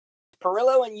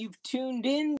Pirillo, and you've tuned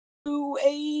in to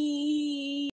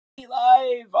a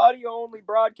live audio-only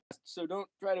broadcast, so don't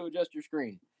try to adjust your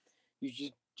screen.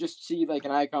 You just see like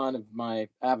an icon of my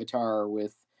avatar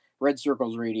with red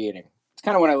circles radiating. It's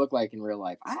kind of what I look like in real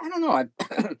life. I don't know. I've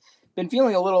been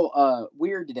feeling a little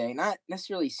weird today. Not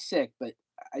necessarily sick, but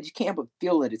I just can't help but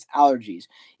feel that it's allergies.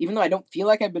 Even though I don't feel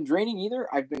like I've been draining either,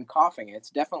 I've been coughing.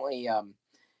 It's definitely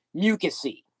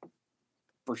mucusy.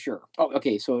 For sure. Oh,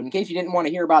 okay. So in case you didn't want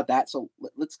to hear about that, so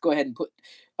let's go ahead and put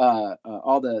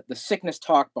all the sickness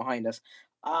talk behind us.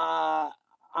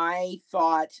 I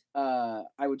thought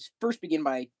I would first begin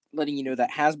by letting you know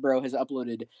that Hasbro has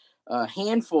uploaded a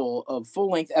handful of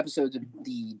full-length episodes of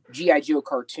the G.I. Joe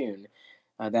cartoon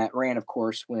that ran, of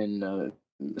course, when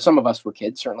some of us were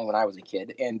kids, certainly when I was a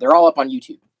kid, and they're all up on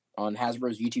YouTube, on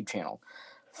Hasbro's YouTube channel.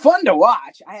 Fun to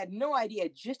watch. I had no idea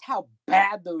just how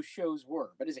bad those shows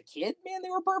were. But as a kid, man, they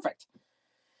were perfect.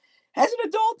 As an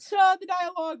adult, the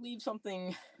dialogue leaves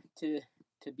something to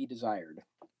be desired,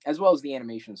 as well as the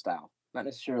animation style. Not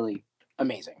necessarily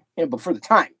amazing, but for the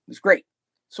time, it was great.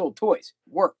 Sold toys.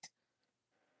 Worked.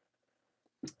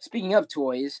 Speaking of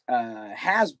toys,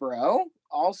 Hasbro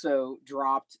also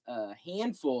dropped a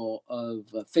handful of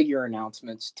figure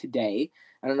announcements today.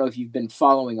 I don't know if you've been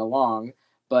following along,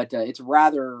 but it's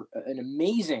rather an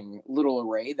amazing little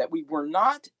array that we were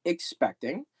not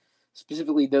expecting,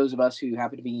 specifically those of us who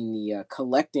happen to be in the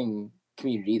collecting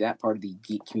community, that part of the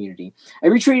geek community. I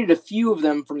retweeted a few of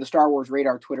them from the Star Wars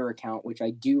Radar Twitter account, which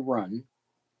I do run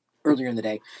earlier in the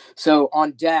day. So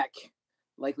on deck,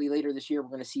 likely later this year, we're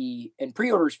going to see, and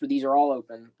pre-orders for these are all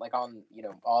open, like on,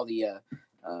 all the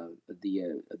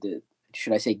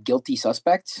should I say guilty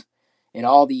suspects in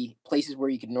all the places where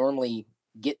you could normally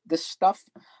get this stuff.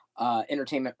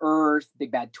 Entertainment Earth,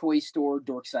 Big Bad Toy Store,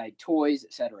 Dorkside Toys,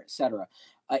 etc., etc.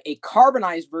 A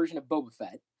carbonized version of Boba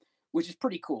Fett, which is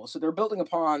pretty cool. So they're building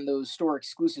upon those store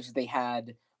exclusives that they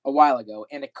had a while ago,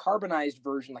 and a carbonized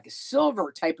version, like a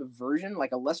silver type of version,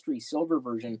 like a lustrous silver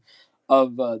version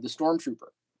of the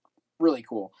Stormtrooper. Really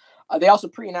cool. They also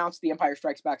pre-announced the Empire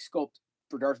Strikes Back sculpt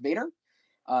for Darth Vader.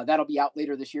 That'll be out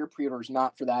later this year. Pre-orders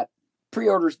not for that.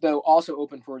 Pre-orders, though, also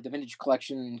open for the Vintage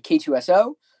Collection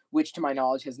K2SO, which, to my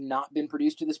knowledge, has not been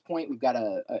produced to this point. We've got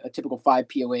a typical 5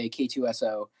 POA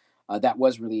K2SO that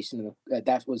was released, and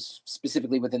that was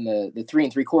specifically within the 3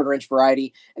 3/4 inch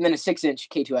variety, and then a 6-inch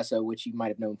K2SO, which you might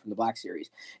have known from the Black Series,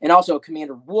 and also a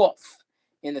Commander Wolf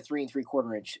in the 3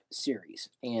 3/4 inch series.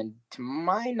 And to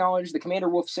my knowledge, the Commander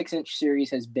Wolf 6-inch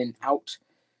series has been out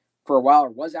for a while, or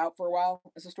was out for a while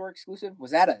as a store exclusive.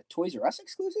 Was that a Toys R Us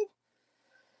exclusive?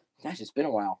 Gosh, it's been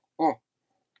a while. Oh.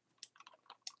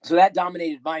 So that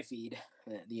dominated my feed,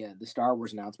 the Star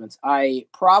Wars announcements. I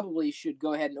probably should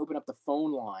go ahead and open up the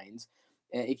phone lines.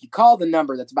 If you call the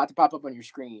number that's about to pop up on your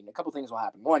screen, a couple things will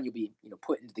happen. One, you'll be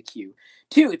put into the queue.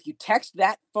 Two, if you text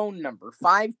that phone number,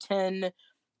 510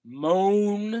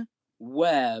 Moan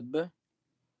Web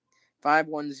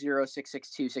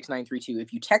 510-662-6932.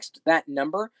 If you text that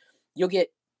number, you'll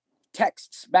get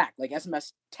texts back, like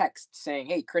SMS texts saying,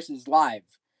 "Hey, Chris is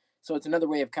live." So it's another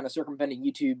way of kind of circumventing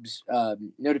YouTube's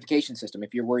notification system.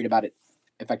 If you're worried about it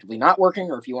effectively not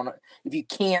working, or if you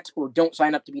can't or don't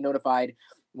sign up to be notified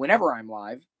whenever I'm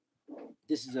live,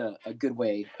 this is a good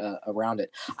way around it.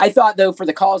 I thought, though, for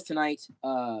the calls tonight,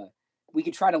 we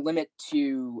could try to limit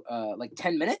to like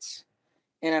 10 minutes,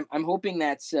 and I'm hoping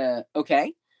that's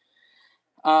okay.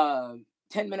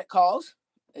 10-minute calls.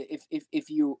 If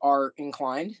you are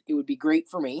inclined, it would be great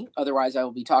for me. Otherwise, I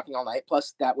will be talking all night.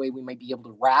 Plus, that way we might be able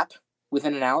to rap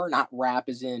within an hour. Not rap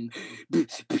as in,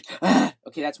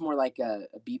 okay, that's more like a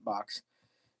beatbox.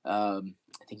 I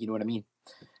think you know what I mean.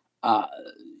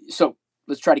 So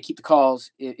let's try to keep the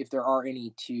calls, if there are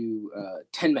any, to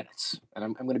 10 minutes. And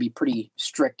I'm going to be pretty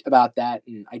strict about that.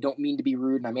 And I don't mean to be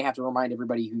rude, and I may have to remind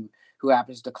everybody who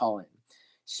happens to call in.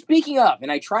 Speaking of,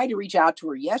 and I tried to reach out to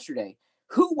her yesterday,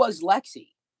 who was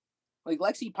Lexi? Like,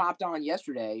 Lexi popped on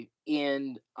yesterday,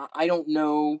 and I don't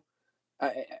know.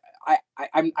 I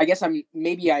guess I am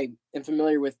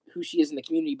familiar with who she is in the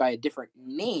community by a different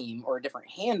name or a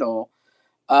different handle.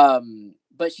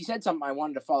 But she said something I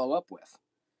wanted to follow up with.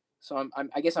 So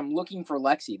I guess I'm looking for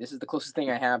Lexi. This is the closest thing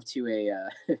I have to a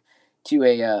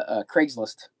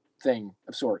Craigslist thing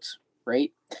of sorts,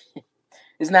 right?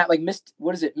 Isn't that like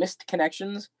missed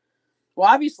connections? Well,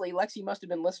 obviously, Lexi must have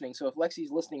been listening. So if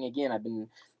Lexi's listening again,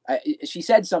 she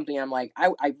said something. I'm like,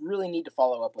 I really need to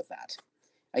follow up with that.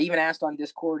 I even asked on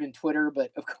Discord and Twitter,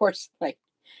 but of course, like,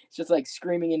 it's just like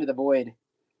screaming into the void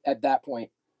at that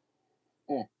point.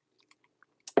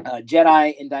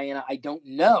 Jedi and Diana, I don't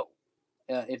know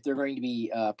if they're going to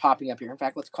be popping up here. In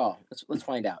fact, let's call. Let's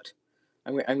find out.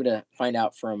 I'm gonna find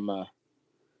out from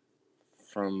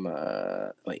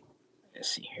wait, let's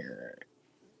see here.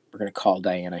 We're gonna call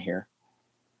Diana here.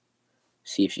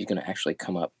 See if she's gonna actually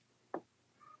come up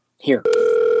here.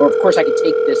 Or of course I could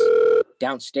take this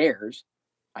downstairs.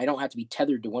 I don't have to be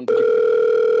tethered to one particular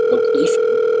location.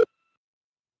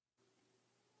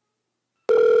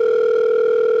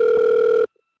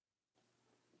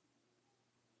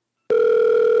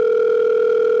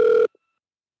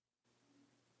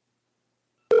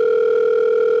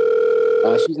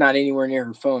 She's not anywhere near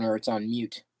her phone, or it's on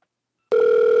mute.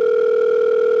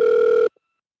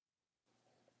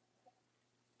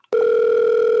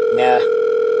 Yeah.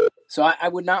 So I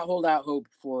would not hold out hope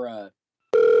for Diana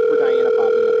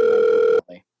popping up here,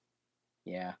 unfortunately.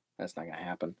 Yeah, that's not gonna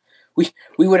happen. We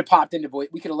would have popped into voice.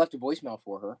 We could have left a voicemail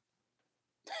for her.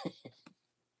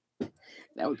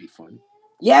 That would be fun.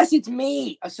 Yes, it's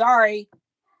me. Sorry,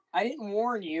 I didn't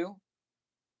warn you.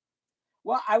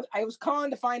 Well, I was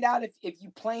calling to find out if you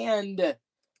planned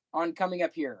on coming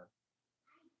up here.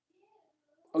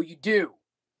 Oh, you do.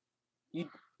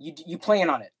 You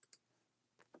plan on it.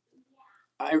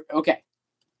 Okay.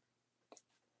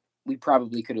 We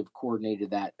probably could have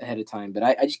coordinated that ahead of time, but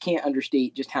I just can't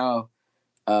understate just how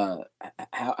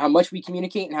much we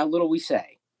communicate and how little we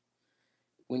say.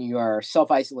 When you are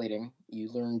self-isolating, you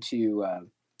learn to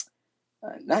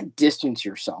not distance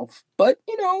yourself, but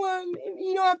you don't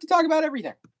have to talk about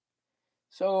everything.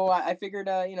 So I figured,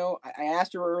 I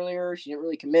asked her earlier. She didn't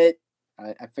really commit.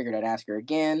 I figured I'd ask her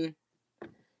again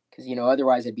because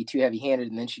otherwise I'd be too heavy-handed,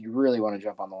 and then she'd really want to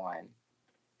jump on the line,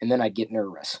 and then I'd get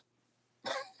nervous.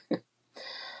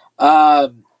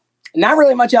 Not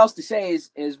really much else to say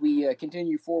as we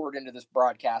continue forward into this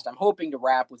broadcast. I'm hoping to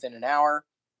wrap within an hour.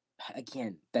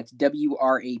 Again, that's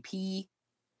WRAP,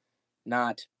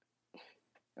 not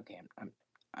okay.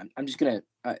 I'm just gonna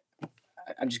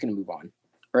move on,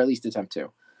 or at least attempt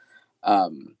to.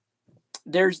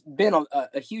 There's been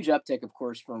a huge uptick, of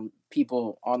course, from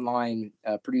people online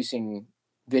producing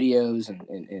videos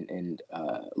and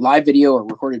live video or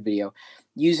recorded video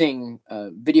using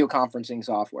video conferencing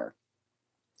software.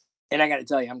 And I got to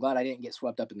tell you, I'm glad I didn't get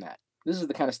swept up in that. This is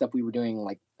the kind of stuff we were doing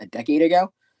like a decade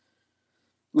ago,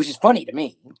 which is funny to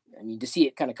me. I mean, to see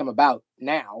it kind of come about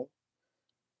now.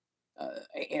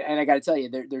 And I got to tell you,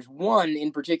 there's one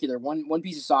in particular, one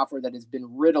piece of software that has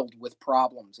been riddled with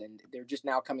problems, and they're just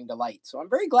now coming to light. So I'm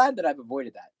very glad that I've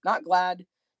avoided that. Not glad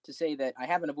to say that I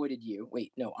haven't avoided you.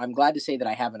 Wait, no, I'm glad to say that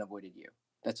I haven't avoided you.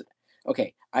 That's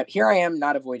okay. Here I am,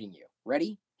 not avoiding you.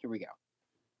 Ready? Here we go.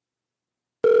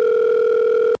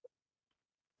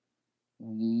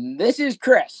 This is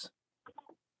Chris.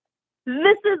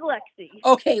 This is Lexi.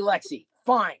 Okay, Lexi.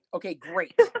 Fine. Okay,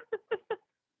 great.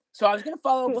 So I was going to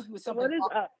follow up with something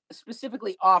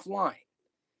specifically offline.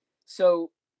 So,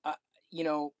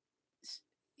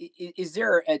 is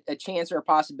there a chance or a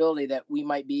possibility that we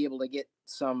might be able to get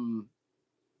some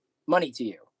money to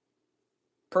you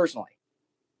personally?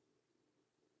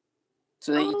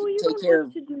 So that you can take care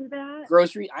of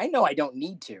groceries. I know I don't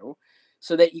need to.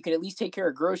 So that you can at least take care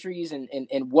of groceries and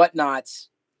whatnots,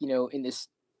 in this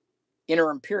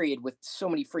interim period with so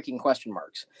many freaking question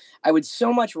marks. I would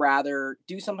so much rather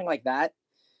do something like that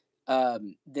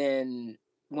than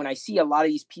when I see a lot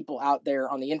of these people out there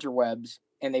on the interwebs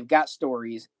and they've got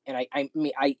stories, and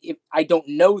if I don't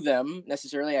know them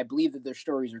necessarily, I believe that their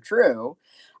stories are true.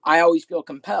 I always feel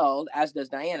compelled, as does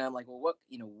Diana. I'm like, well,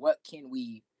 what can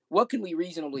we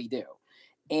reasonably do?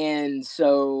 And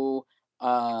so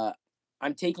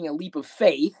I'm taking a leap of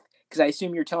faith because I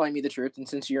assume you're telling me the truth, and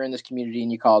since you're in this community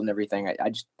and you called and everything, I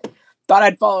just thought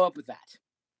I'd follow up with that.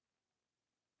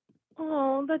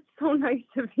 Oh, that's so nice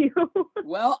of you.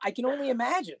 Well, I can only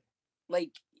imagine.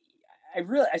 Like,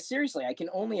 I seriously, I can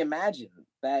only imagine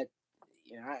that.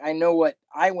 I know what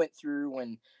I went through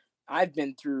when I've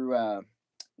been through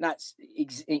not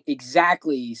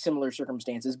exactly similar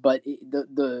circumstances, but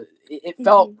it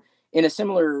felt in a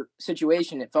similar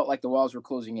situation. It felt like the walls were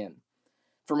closing in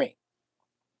for me.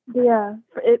 Yeah,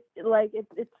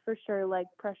 it's for sure. Like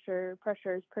pressure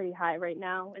is pretty high right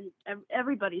now, and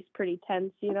everybody's pretty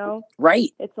tense. Right.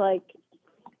 It's like,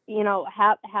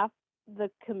 half the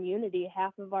community,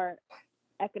 half of our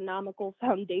economical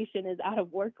foundation is out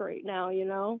of work right now.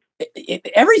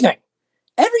 Everything.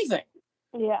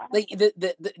 Yeah. Like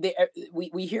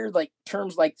we hear like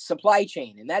terms like supply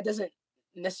chain, and that doesn't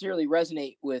necessarily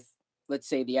resonate with, let's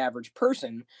say, the average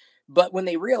person, but when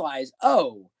they realize,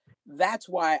 oh, that's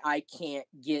why I can't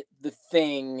get the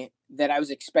thing that I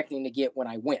was expecting to get when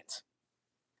I went.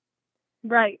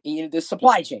 Right. The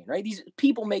supply chain, right? These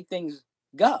people make things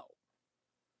go.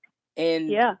 And,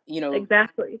 Yeah, you know,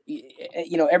 exactly.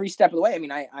 every step of the way, I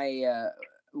mean,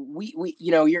 we,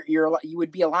 you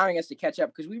would be allowing us to catch up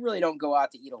because we really don't go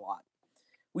out to eat a lot.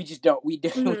 We just don't. We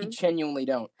Hmm. genuinely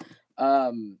don't. For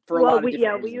a Well, lot of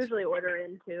different we reasons. usually order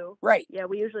in too. Right. Yeah,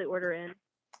 we usually order in.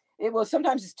 Well,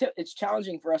 sometimes it's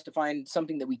challenging for us to find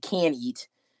something that we can eat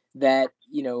that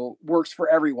works for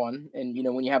everyone. And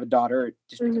when you have a daughter, it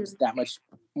just becomes Hmm. that much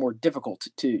more difficult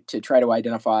to try to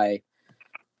identify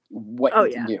what Oh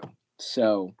you can yeah. do.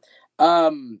 So,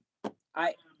 um,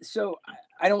 I so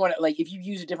I don't want to, like, if you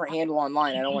use a different handle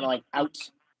online, I don't want to like out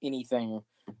anything.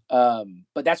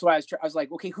 But that's why I was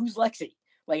like, okay, who's Lexi?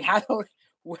 Like, how,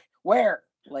 where?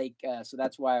 Like, so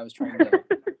that's why I was trying to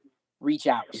reach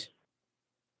out,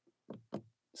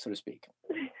 so to speak.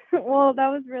 Well, that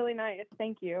was really nice.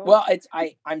 Thank you. Well,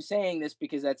 I'm saying this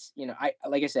because that's, I,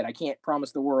 like I said, I can't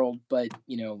promise the world, but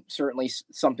certainly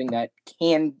something that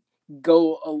can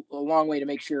go a long way to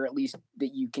make sure at least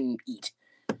that you can eat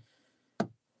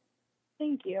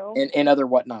Thank you. and other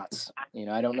whatnots.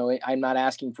 I don't know. I'm not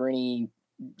asking for any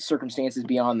circumstances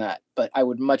beyond that, but I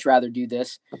would much rather do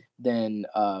this than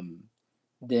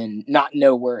not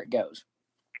know where it goes.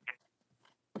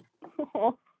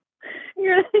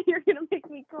 You're gonna make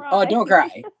me cry. Oh, don't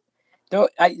cry.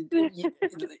 Don't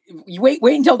you wait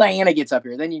until Diana gets up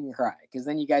here, then you can cry, because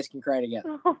then you guys can cry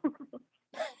together.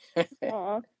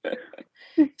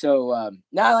 So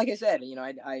now, like I said,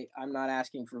 I'm not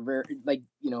asking for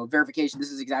verification.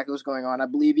 This is exactly what's going on. I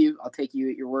believe you. I'll take you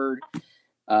at your word.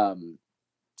 And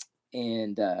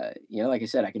like I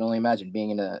said, I can only imagine being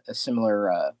in a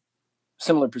similar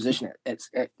position at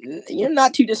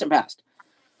not too distant past.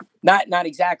 Not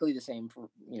exactly the same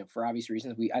for obvious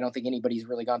reasons. I don't think anybody's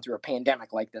really gone through a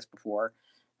pandemic like this before.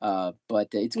 But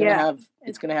it's gonna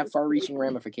have far-reaching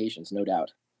ramifications, no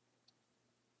doubt.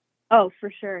 Oh,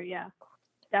 for sure, yeah,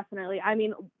 definitely. I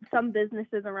mean, some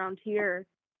businesses around here,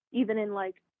 even in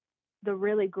like the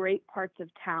really great parts of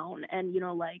town, and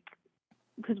like,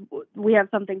 because we have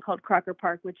something called Crocker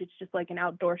Park, which is just like an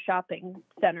outdoor shopping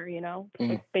center,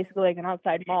 Mm-hmm. It's basically like an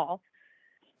outside mall.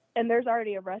 And there's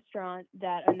already a restaurant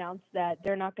that announced that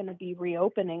they're not going to be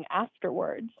reopening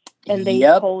afterwards. And they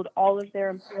Yep. told all of their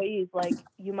employees, like,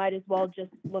 you might as well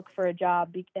just look for a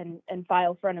job and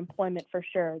file for unemployment for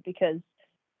sure, because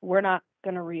we're not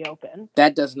going to reopen.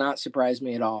 That does not surprise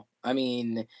me at all. I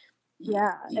mean,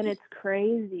 yeah, and it's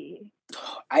crazy.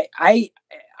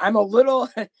 I'm a little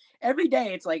every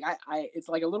day. It's like it's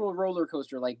like a little roller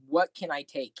coaster. Like, what can I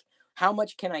take? How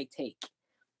much can I take?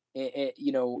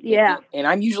 Yeah. And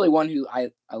I'm usually one who I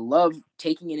love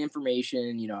taking in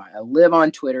information. I live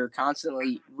on Twitter,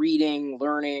 constantly reading,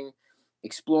 learning,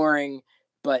 exploring,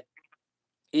 but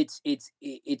it's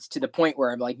to the point where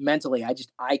I'm like, mentally,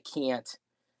 I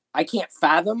can't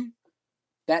fathom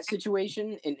that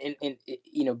situation, and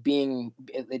being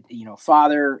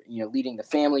father, leading the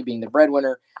family, being the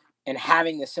breadwinner, and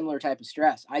having the similar type of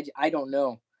stress. I don't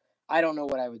know. I don't know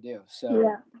what I would do. So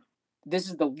Yeah. this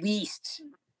is the least.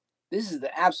 This is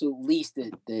the absolute least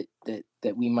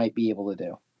that we might be able to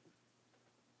do.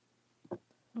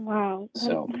 Wow.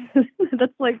 So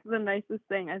That's like the nicest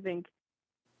thing I think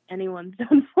anyone's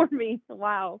done for me.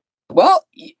 Wow. well,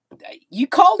 you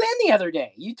called in the other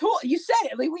day. You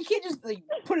said it. Like, we can't just like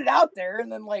put it out there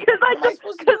and then like, what am I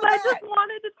supposed to do with that? I just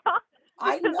wanted to talk.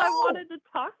 I know. I wanted to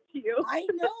talk to you. I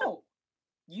know.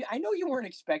 I know you weren't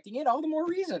expecting it. All the more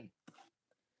reason.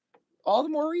 All the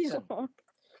more reason.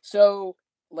 So,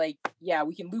 like, yeah,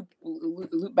 we can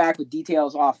loop back with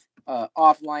details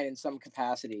offline in some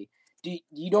capacity.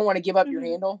 You don't want to give up your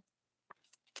handle?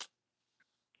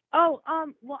 Oh,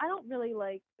 well, I don't really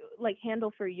like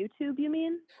handle for YouTube, you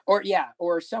mean?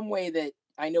 Or some way that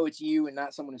I know it's you and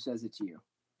not someone who says it's you.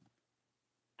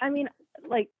 I mean,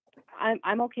 like,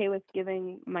 I'm okay with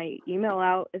giving my email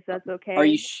out if that's okay. Are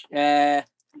you?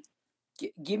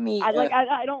 Give me. I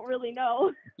don't really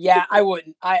know. Yeah, I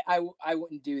wouldn't. I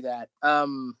wouldn't do that.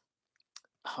 Oh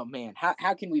man,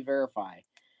 how can we verify?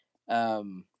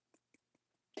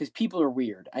 Because people are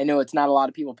weird. I know it's not a lot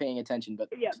of people paying attention, but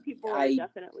yeah, people are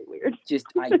definitely weird.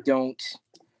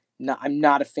 I'm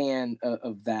not a fan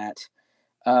of that.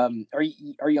 Are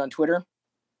you on Twitter?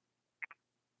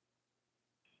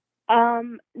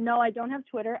 No, I don't have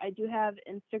Twitter. I do have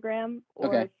Instagram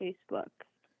or Facebook.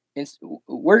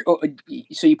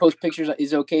 So you post pictures?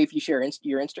 Is it okay if you share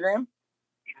your Instagram?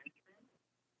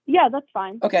 Yeah, that's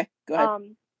fine. Okay, go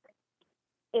ahead.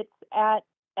 It's at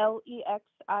LEXIELOUGH,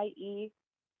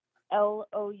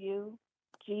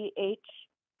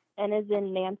 and is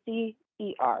in Nancy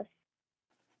ER.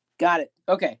 Got it.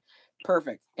 Okay,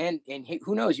 perfect. And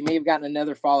who knows? You may have gotten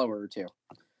another follower or two.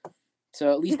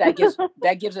 So at least that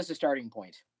gives us a starting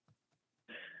point.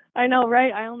 I know,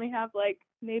 right? I only have like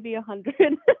maybe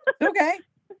 100. Okay.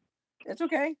 It's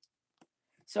okay.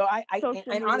 So Social and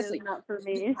media honestly, is not for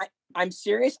me. I'm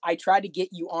serious. I tried to get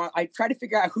you on. I tried to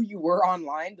figure out who you were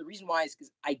online. The reason why is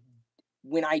because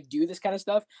when I do this kind of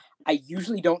stuff, I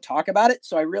usually don't talk about it.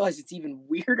 So I realize it's even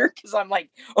weirder because I'm like,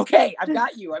 okay, I've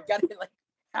got you. I've got to like,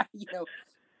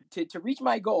 to reach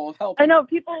my goal of helping. I know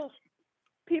people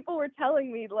were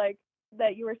telling me like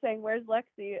that you were saying, "Where's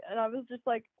Lexi?" And I was just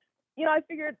like, I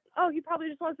figured, oh, he probably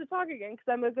just wants to talk again because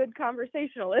I'm a good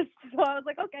conversationalist. So I was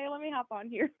like, okay, let me hop on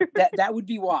here. that would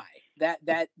be why. That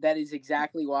is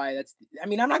exactly why. I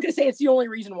mean, I'm not going to say it's the only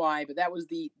reason why, but that was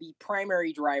the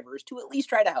primary driver, is to at least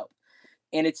try to help.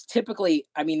 And it's typically,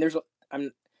 I mean, this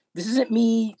isn't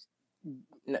me.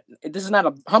 This is not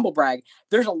a humble brag.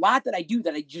 There's a lot that I do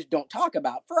that I just don't talk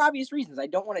about for obvious reasons. I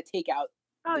don't want to take out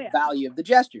the value of the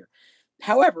gesture.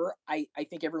 However, I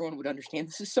think everyone would understand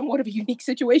this is somewhat of a unique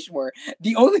situation where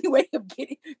the only way of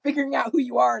figuring out who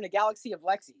you are in a galaxy of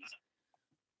Lexis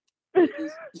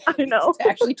is I know. to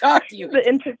actually talk to you.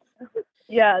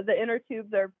 The inner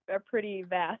tubes are pretty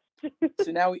vast.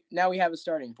 So now we have a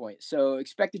starting point. So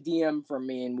expect a DM from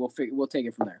me, and we'll take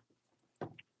it from there.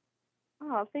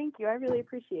 Oh, thank you. I really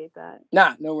appreciate that.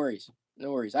 Nah, no worries.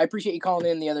 No worries. I appreciate you calling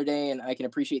in the other day, and I can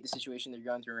appreciate the situation that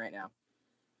you're going through right now.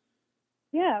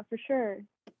 Yeah, for sure.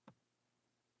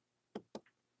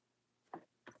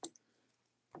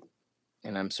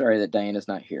 And I'm sorry that Diana's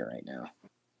not here right now.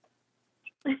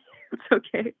 It's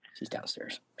okay. She's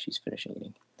downstairs. She's finishing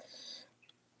eating.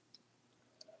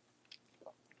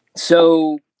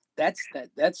 So that's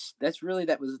really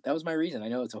that was my reason. I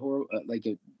know it's a horrible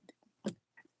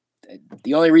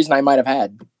the only reason I might have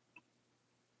had,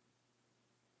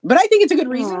 but I think it's a good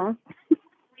reason.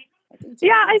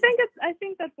 I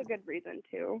think that's a good reason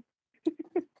too.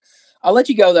 I'll let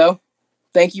you go though.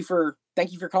 Thank you for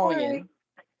calling in,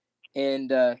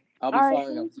 and I'll be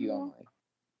following up with you online.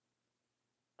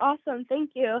 Awesome.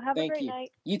 Thank you. Have a great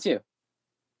night. You too.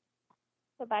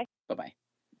 Bye-bye. Bye-bye.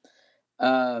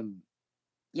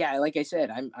 Yeah, like I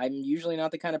said, I'm usually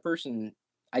not the kind of person.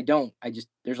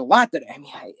 There's a lot that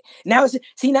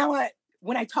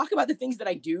when I talk about the things that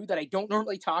I do that I don't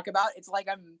normally talk about, it's like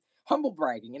I'm humble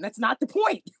bragging, and that's not the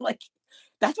point. Like,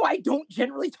 that's why I don't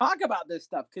generally talk about this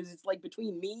stuff, because it's like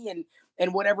between me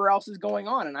and whatever else is going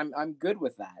on, and I'm good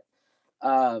with that.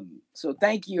 So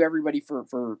thank you everybody for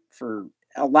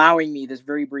allowing me this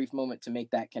very brief moment to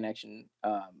make that connection,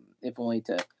 if only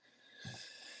to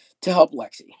help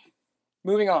Lexi.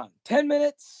 Moving on. 10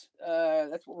 minutes.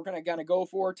 That's what we're gonna go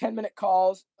for. 10-minute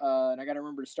calls. And I gotta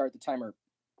remember to start the timer.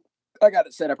 I got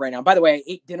it set up right now. By the way, I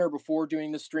ate dinner before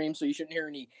doing the stream, so you shouldn't hear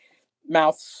any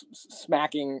mouth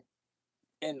smacking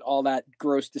and all that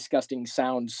gross, disgusting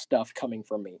sound stuff coming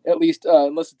from me. At least,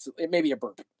 unless it may be a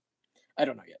burp. I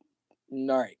don't know yet.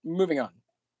 All right, moving on.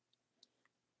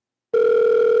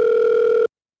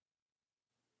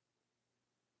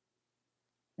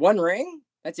 One ring?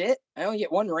 That's it? I only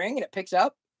get one ring and it picks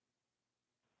up?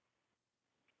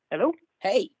 Hello?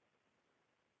 Hey.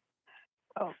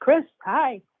 Oh, Chris,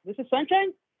 hi. This is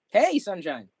Sunshine? Hey,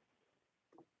 Sunshine.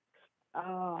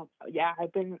 Yeah, I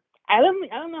don't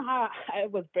know how I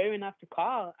was brave enough to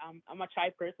call. I'm a shy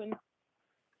person.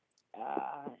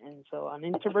 And so I'm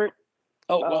an introvert.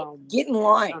 Oh, well, get in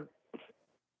line.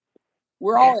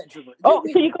 We're all introverts. Oh,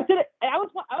 so you consider? I was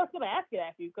going to ask you that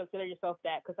if you consider yourself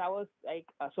that, because I was like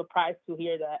surprised to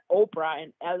hear that Oprah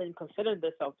and Ellen consider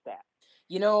themselves that.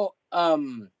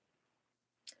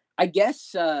 I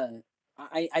guess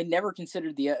I never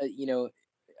considered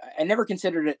I never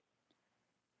considered it,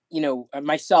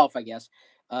 myself, I guess,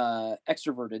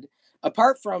 extroverted.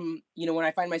 Apart from, when I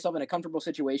find myself in a comfortable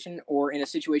situation or in a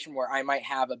situation where I might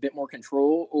have a bit more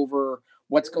control over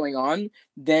what's going on,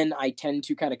 then I tend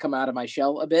to kind of come out of my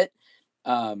shell a bit.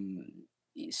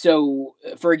 So,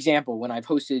 for example, when I've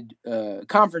hosted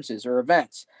conferences or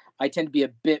events, I tend to be a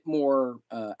bit more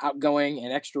outgoing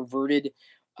and extroverted.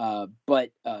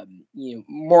 But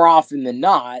more often than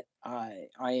not,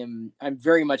 I'm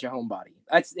very much a homebody.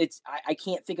 I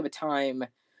can't think of a time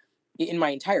in my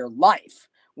entire life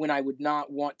when I would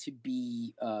not want to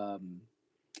be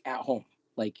at home,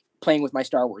 like playing with my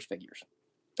Star Wars figures.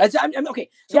 I'm okay.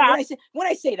 So yeah. when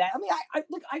I say that, I mean,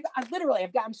 I literally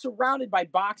I'm surrounded by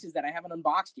boxes that I haven't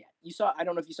unboxed yet. I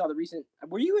don't know if you saw the recent.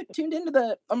 Were you tuned into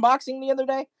the unboxing the other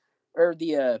day, or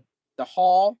the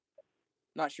haul?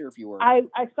 Not sure if you were. I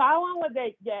saw one with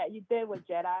you did with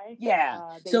Jedi.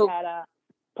 Yeah. They had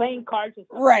playing cards and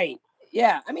stuff. Right.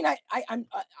 Yeah. I mean, I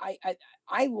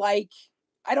like.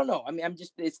 I don't know. I mean,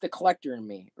 it's the collector in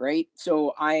me, right?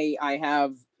 So I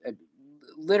have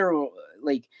literal,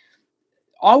 like,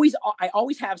 I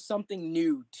always have something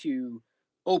new to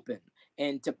open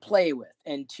and to play with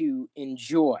and to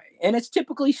enjoy. And it's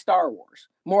typically Star Wars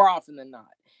more often than not.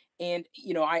 And,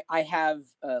 I have,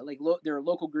 there are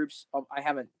local groups. I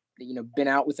haven't, been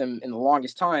out with them in the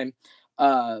longest time.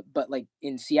 But like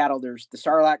in Seattle, there's the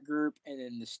Sarlacc group and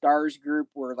then the Stars group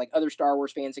where like other Star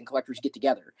Wars fans and collectors get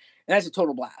together. And that's a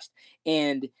total blast.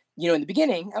 And, in the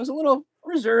beginning, I was a little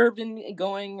reserved and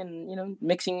going and,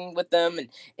 mixing with them.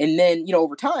 And then,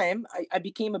 over time, I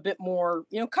became a bit more,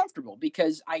 comfortable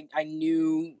because I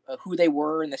knew who they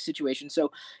were in the situation.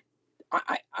 So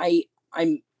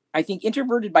I'm, I think,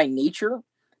 introverted by nature,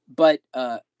 but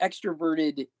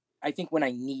extroverted, I think, when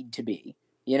I need to be.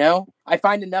 I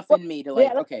find enough in me to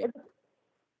like, Yeah, okay,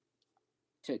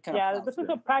 to kind of yeah. plow This is through.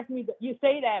 surprised me that you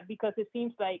say that because it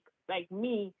seems like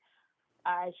me,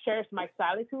 I shares my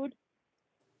solitude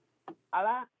a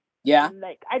lot, Yeah. and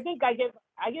like I think I give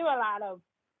a lot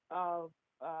of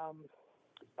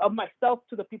of myself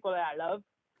to the people that I love.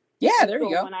 Yeah, And there you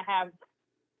so go. when I have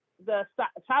the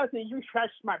solitude, you recharge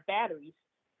my batteries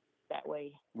that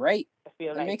way. Right. I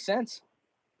feel That like makes sense.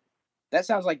 That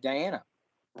sounds like Diana.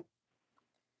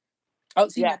 Oh,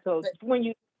 see, yeah. So when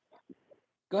you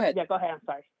go ahead. go ahead. I'm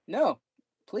sorry. No,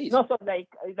 please. No, so like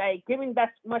giving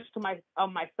that much to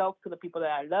myself to the people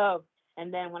that I love,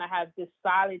 and then when I have this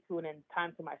solitude and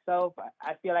time to myself,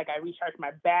 I feel like I recharge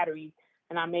my battery,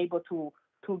 and I'm able to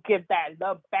give that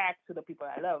love back to the people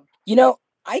I love.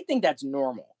 I think that's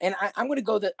normal, and I'm going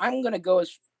to go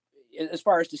as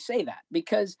far as to say that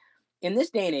because in this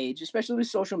day and age, especially with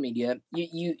social media,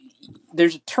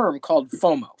 there's a term called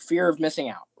FOMO, fear of missing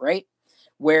out, right?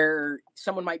 Where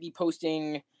someone might be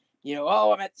posting,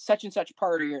 oh, I'm at such and such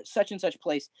party or at such and such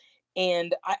place.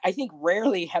 And I think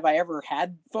rarely have I ever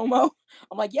had FOMO.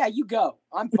 I'm like, yeah, you go.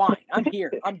 I'm fine. I'm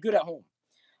here. I'm good at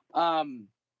home.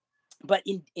 But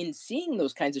in seeing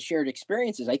those kinds of shared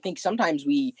experiences, I think sometimes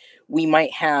we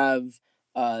might have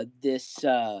this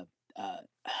not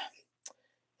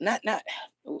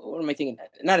what am I thinking?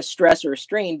 Not a stress or a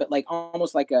strain, but like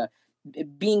almost like a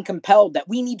being compelled that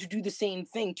we need to do the same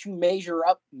thing to measure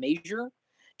up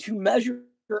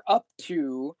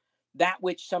to that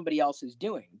which somebody else is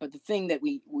doing. But the thing that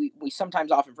we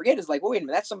sometimes often forget is like, well, wait a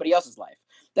minute, that's somebody else's life.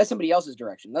 That's somebody else's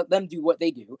direction. Let them do what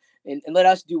they do and let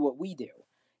us do what we do.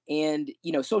 And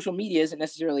social media isn't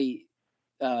necessarily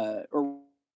or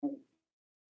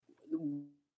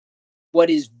what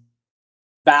is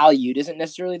valued isn't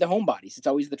necessarily the homebodies. It's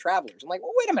always the travelers. I'm like,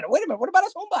 well, wait a minute. What about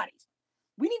us homebodies?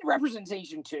 We need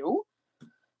representation too.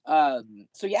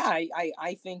 So yeah,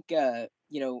 I think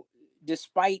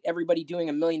despite everybody doing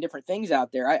a million different things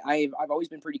out there, I've always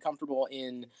been pretty comfortable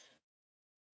in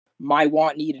my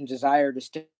want, need, and desire to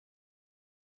stick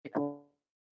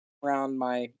around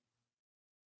my.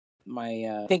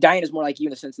 I think Diane is more like you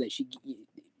in the sense that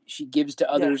she gives to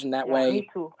Yeah, others in that yeah, way. me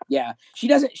too. Yeah, she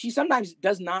doesn't. She sometimes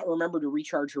does not remember to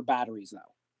recharge her batteries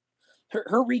though.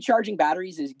 Her recharging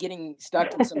batteries is getting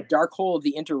stuck in some dark hole of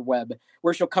the interweb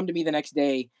where she'll come to me the next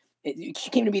day. She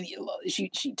came to me. She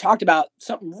talked about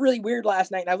something really weird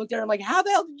last night, and I looked at her. I'm like, "How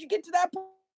the hell did you get to that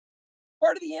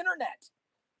part of the internet?"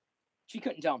 She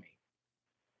couldn't tell me.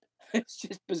 It's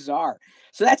just bizarre.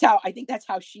 So I think that's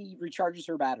how she recharges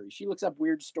her battery. She looks up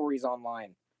weird stories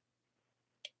online.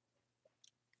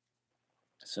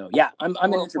 So yeah, I'm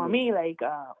an introvert. For me, like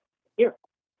here,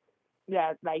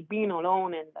 yeah, like being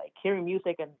alone and like hearing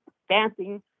music and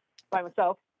dancing by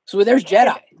myself. So there's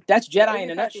Jedi. That's Jedi It in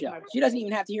a recharges nutshell. my She doesn't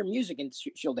even have to hear music and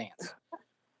she'll dance.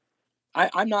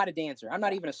 I'm not a dancer. I'm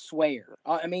not even a swayer.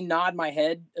 I may nod my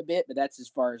head a bit, but that's as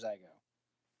far as I go.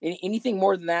 Anything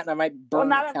more than that, and I might Well, burn a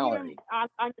not calorie. even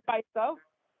on by yourself.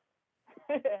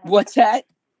 What's that?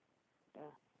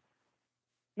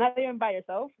 Not even by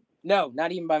yourself. No,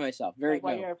 not even by myself. Very like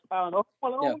while no.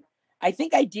 you're alone. No. I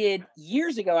think I did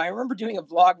years ago. I remember doing a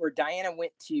vlog where Diana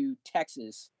went to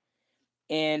Texas,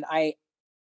 and I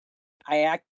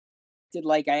acted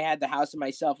like I had the house to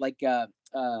myself. Like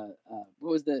what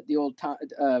was the old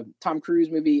Tom Cruise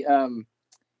movie?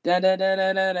 Da, da, da,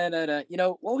 da, da, da, da.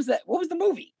 What was that? What was the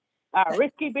movie?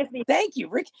 Risky Business. Thank you,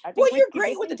 Rick. Boy, you're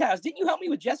great with the titles. Didn't you help me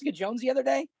with Jessica Jones the other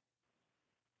day?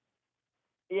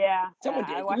 Yeah, Someone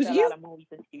did. I watch Was a you? lot of movies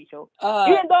and TV shows.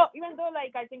 Even though,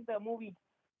 like I think the movie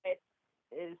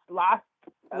is lost.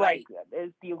 Right. Like,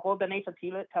 is the golden age of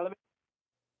television.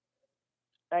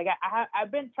 Like I've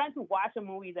been trying to watch a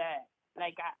movie that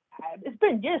like it's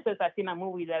been years since I've seen a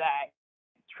movie that I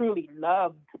truly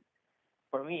loved.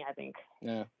 For me, I think.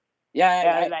 Yeah.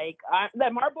 The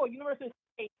Marvel universe is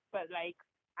great, but like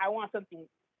I want something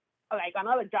like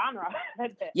another genre.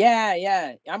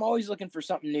 Yeah. I'm always looking for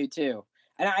something new too.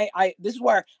 And I this is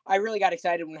where I really got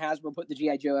excited when Hasbro put the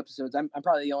G.I. Joe episodes. I'm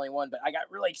probably the only one, but I got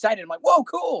really excited. I'm like, whoa,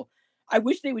 cool. I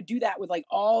wish they would do that with like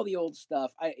all the old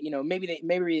stuff. Maybe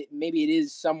it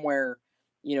is somewhere,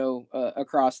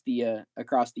 across the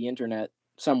internet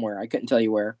somewhere. I couldn't tell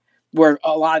you where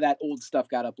a lot of that old stuff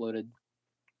got uploaded,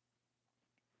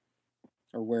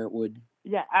 or where it would.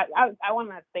 Yeah, I want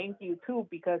to thank you too,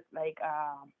 because like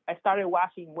I started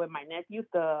watching with my nephews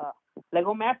the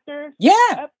Lego Masters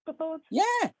episodes. Yeah.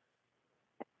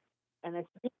 And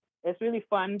it's really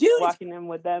fun, dude, watching them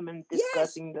with them and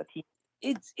discussing the team.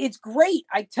 It's great.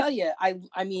 I tell you,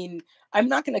 I mean, I'm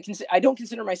not gonna I don't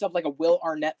consider myself like a Will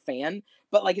Arnett fan,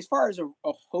 but like as far as a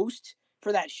host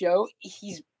for that show,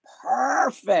 he's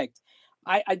perfect.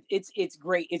 It's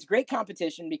great. It's great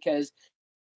competition because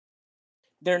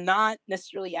they're not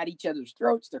necessarily at each other's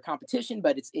throats. They're competition,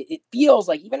 but it feels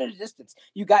like even at a distance,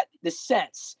 you got the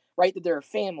sense, right, that they're a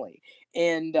family.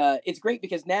 And it's great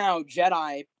because now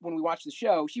Jedi, when we watch the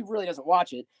show, she really doesn't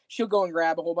watch it. She'll go and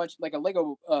grab a whole bunch, like her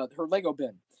Lego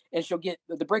bin, and she'll get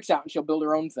the bricks out and she'll build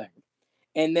her own thing.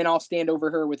 And then I'll stand over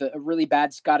her with a really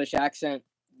bad Scottish accent,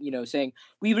 saying,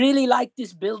 "We really like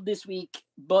this build this week,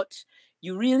 but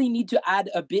you really need to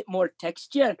add a bit more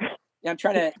texture." I'm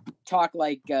trying to talk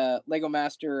like Lego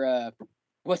Master.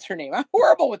 What's her name? I'm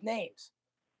horrible with names.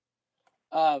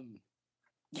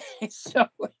 So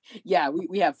yeah,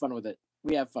 we have fun with it.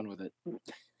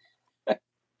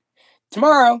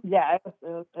 Tomorrow. Yeah.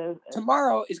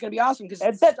 Tomorrow is gonna be awesome because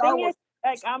the thing is,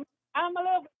 like, I'm a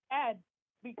little bit sad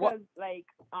because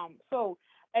so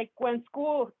like when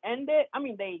school ended, I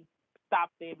mean they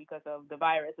stopped it because of the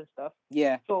virus and stuff.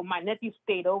 Yeah. So my nephew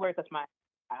stayed over because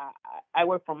I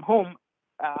work from home,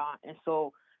 and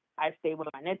so I stayed with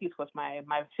my nephews because my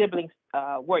siblings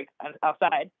work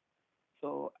outside.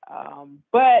 So,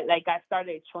 but like I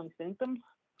started showing symptoms,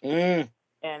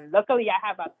 and luckily I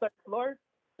have a third floor,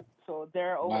 so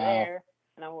they're over there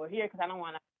and I'm over here because I don't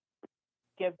want to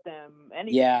give them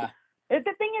anything. Yeah. The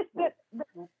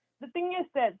thing is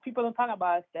that people don't talk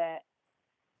about is that,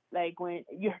 like, when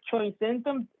you're showing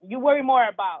symptoms, you worry more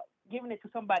about giving it to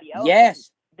somebody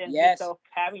else than yourself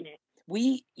having it.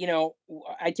 We,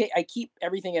 I keep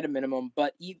everything at a minimum,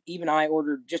 but even I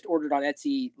ordered on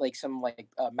Etsy like some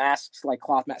masks, like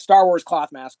cloth masks, Star Wars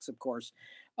cloth masks, of course.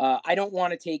 I don't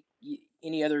want to take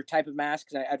any other type of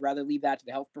masks. I'd rather leave that to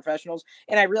the health professionals.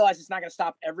 And I realize it's not going to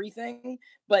stop everything,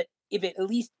 but if it at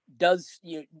least does,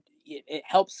 it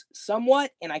helps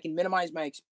somewhat, and I can minimize my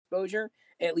exposure.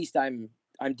 At least I'm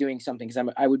doing something,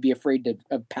 because I would be afraid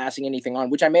of passing anything on,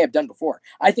 which I may have done before.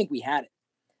 I think we had it.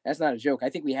 That's not a joke. I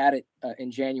think we had it in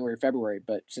January, February,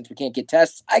 but since we can't get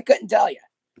tests, I couldn't tell you.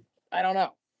 I don't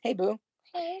know. Hey, Boo.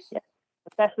 Hey. Yeah,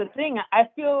 that's the thing. I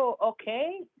feel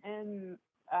okay, and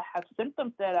I have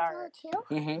symptoms that are.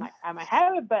 Mm-hmm. I might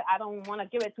have it, but I don't want to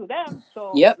give it to them.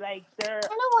 So, like, they're. I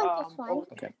don't want this one.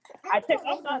 Okay. I take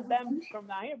up on them from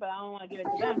down here, but I don't want to give it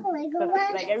to them because,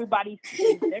 like, everybody's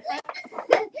different.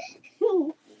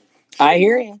 I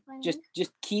hear you.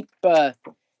 Just keep.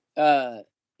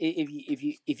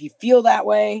 If you feel that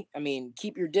way, I mean,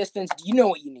 keep your distance. You know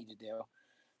what you need to do.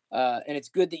 And it's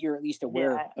good that you're at least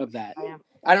aware of that.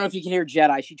 I don't know if you can hear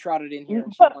Jedi. She trotted in here.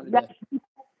 And she wanted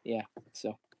to,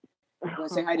 so. You want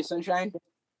to say hi to Sunshine?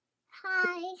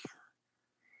 Hi.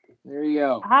 There you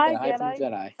go. Hi, hi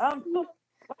Jedi. From Jedi.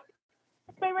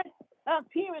 Favorite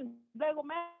team in Lego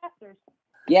Masters?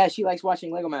 Yeah, she likes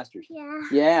watching Lego Masters.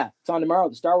 Yeah. It's on tomorrow,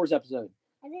 the Star Wars episode.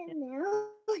 I didn't know.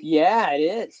 Yeah, it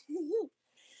is.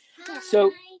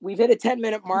 So we've hit a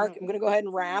 10-minute mark. I'm going to go ahead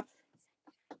and wrap.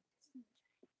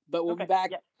 But we'll be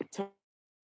back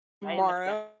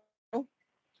tomorrow.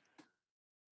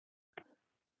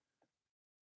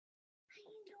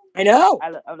 I know.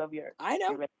 I love you. I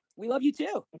know. We love you too.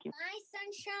 Thank you. Bye,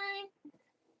 Sunshine.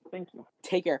 Thank you.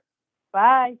 Take care.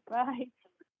 Bye.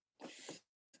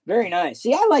 Very nice.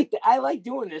 See, I like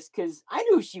doing this because I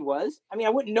knew who she was. I mean,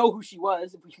 I wouldn't know who she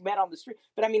was if we met on the street,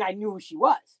 but I mean, I knew who she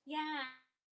was. Yeah.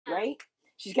 Right?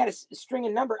 She's got a string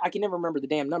of numbers. I can never remember the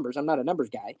damn numbers. I'm not a numbers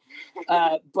guy.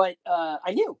 But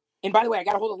I knew. And by the way, I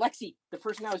got a hold of Lexi, the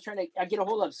person I was trying to get a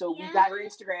hold of. So we've got her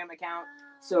Instagram account,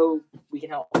 so we can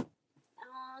help.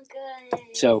 Oh, good.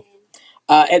 So,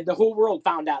 and the whole world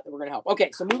found out that we're going to help.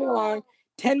 Okay, so moving along.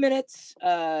 10 minutes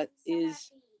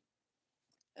is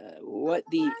there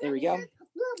we go.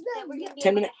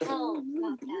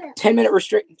 10-minute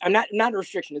restriction. I'm not a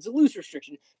restriction. It's a loose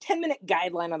restriction. 10-minute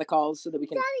guideline on the calls so that we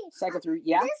can cycle through.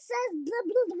 Yeah. This says blah,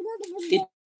 blah, blah, blah, blah.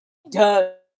 It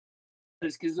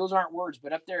does, because those aren't words,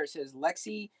 but up there it says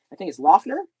Lexi. I think it's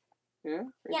Loeffner. Yeah,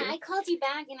 I called you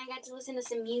back and I got to listen to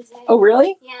some music. Oh,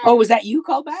 really? Yeah. Oh, was that you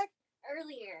called back?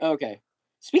 Earlier. Okay.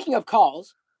 Speaking of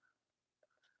calls.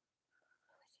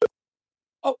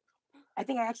 Oh, I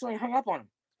think I actually hung up on him.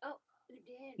 Oh, you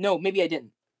did. No, maybe I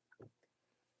didn't.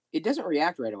 It doesn't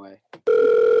react right away.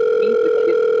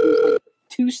 It was like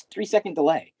 2-3 second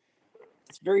delay.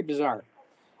 It's very bizarre.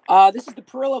 This is the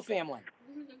Pirillo family.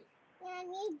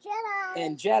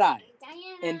 And Jedi.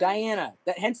 And Diana.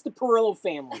 Hence the Pirillo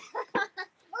family.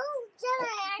 Jedi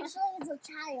actually is a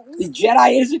child.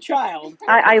 Jedi is a child.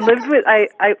 I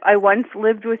once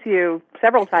lived with you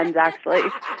several times actually.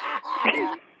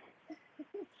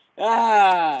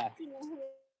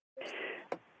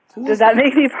 Does that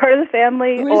make me part of the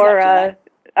family, or that,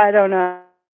 I don't know.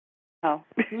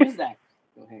 Who is that?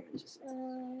 Oh, hang on just a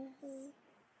second.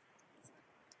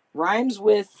 Rhymes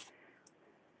with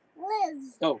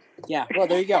Liz. Oh, yeah. Well,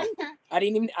 there you go.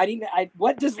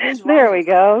 What does Liz rhyme There we with?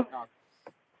 go.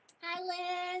 Hi,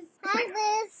 Liz.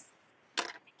 Hi, Liz.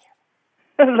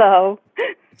 Hello.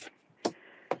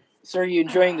 So are you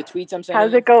enjoying the tweets I'm sending?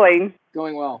 How's it going?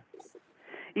 Going well.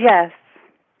 Yes.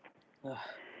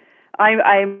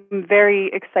 I'm very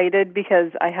excited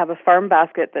because I have a farm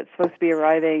basket that's supposed to be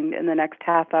arriving in the next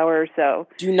half hour or so.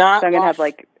 Do not so I'm gonna wash have,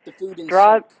 like, the food in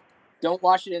soap. Don't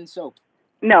wash it in soap.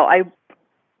 No,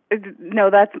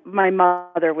 that's my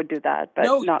mother would do that, but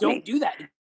no, not don't me. do that.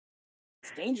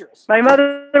 It's dangerous. My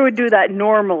mother would do that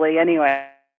normally anyway.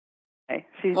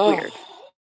 She's weird.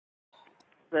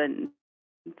 And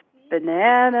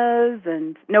bananas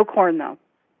and no corn though.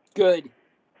 Good.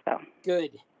 So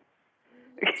good.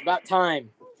 It's about time.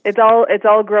 It's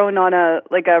all grown on a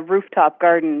rooftop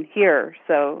garden here,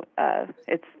 so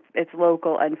it's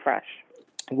local and fresh.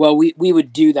 Well, we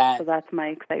would do that. So that's my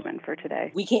excitement for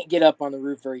today. We can't get up on the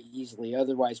roof very easily.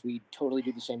 Otherwise, we totally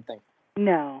do the same thing.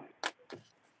 No.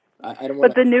 I don't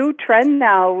want. But the new trend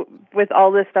now with all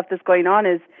this stuff that's going on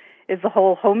is the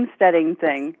whole homesteading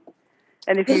thing.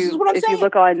 And if you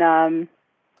look on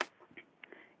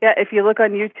if you look on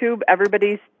YouTube,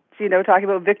 everybody's talking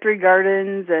about victory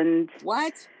gardens and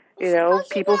what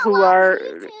people who are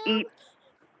eat.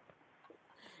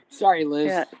 Sorry, Liz.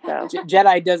 Yeah, so.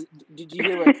 Jedi does. Did you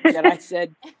hear what Jedi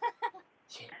said?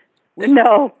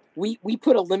 No. We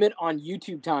put a limit on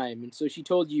YouTube time, and so she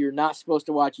told you're not supposed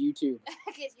to watch YouTube.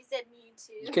 Because you said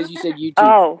YouTube. Because you said YouTube.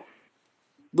 Oh.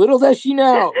 Little does she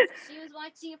know. She was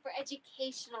watching it for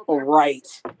educational purposes. Oh, right.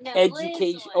 No,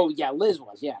 Education. Oh, yeah, Liz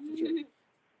was. Yeah, for sure.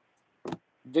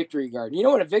 Victory garden. You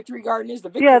know what a victory garden is? The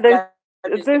victory garden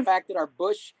is the fact that our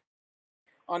bush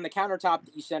on the countertop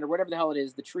that you send, or whatever the hell it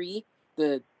is, the tree,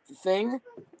 the thing,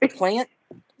 the plant,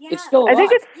 it's still alive. I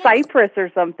think it's cypress or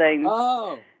something.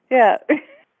 Oh. Yeah.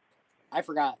 I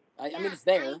forgot. I mean, it's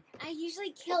there. I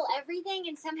usually kill everything,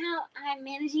 and somehow I'm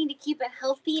managing to keep it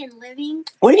healthy and living.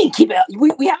 What do you mean keep it?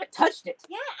 We haven't touched it.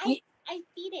 Yeah, I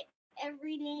feed it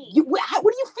every day. What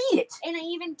do you feed it? And I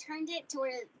even turned it to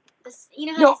where how.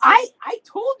 No, I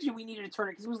told you we needed to turn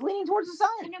it because it was leaning towards the sun.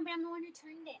 I know, but I'm the one who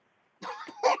turned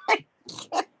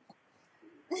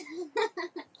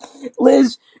it.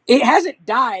 Liz, it hasn't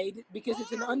died because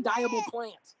it's an undieable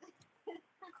plant.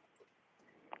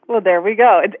 Well, there we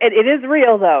go. It is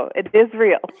real, though. It is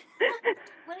real.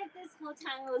 What if this whole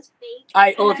time it was fake?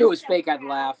 If it was fake, I'd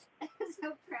laugh. I'm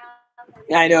so proud.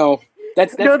 Yeah, I know.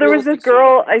 That's no, there was this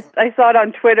girl, I saw it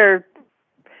on Twitter.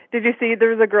 Did you see there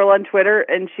was a girl on Twitter,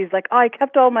 and she's like, I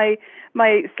kept all my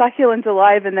succulents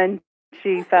alive, and then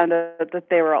she found out that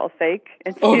they were all fake.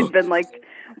 And she'd been,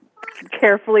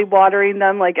 carefully watering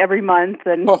them, every month.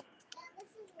 And At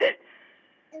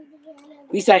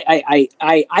least I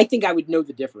think I would know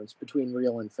the difference between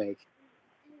real and fake.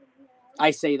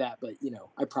 I say that, but,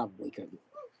 I probably couldn't.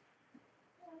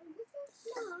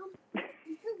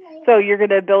 So you're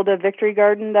going to build a victory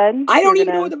garden then? I don't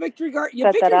even know what the victory garden...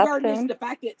 Yeah, victory garden soon? is the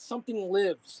fact that something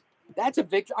lives. That's a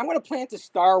victory. I'm going to plant a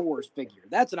Star Wars figure.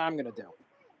 That's what I'm going to do.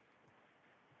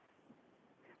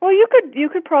 Well, you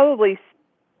could probably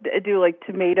do,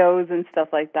 tomatoes and stuff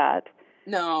like that.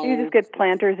 No. You just get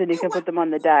planters and you can put them on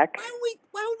the deck.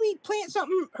 Why would we plant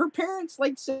something? Her parents,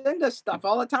 send us stuff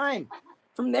all the time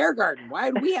from their garden. Why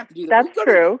would we have to do that? That's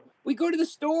true. We go to the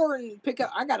store and pick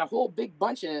up... I got a whole big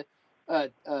bunch of...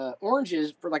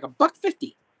 oranges for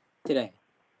 $1.50 today.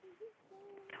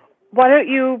 Why don't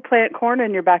you plant corn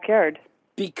in your backyard?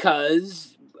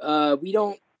 Because we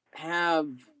don't have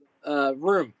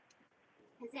room.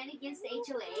 Is that against the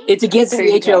HOA? It's against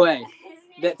the HOA.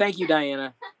 Thank you,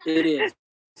 Diana. It is.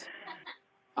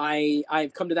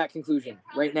 I've come to that conclusion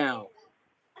right now.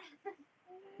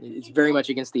 It's very much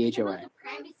against the HOA.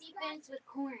 Privacy fence with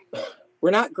corn.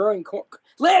 We're not growing corn.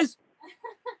 Liz!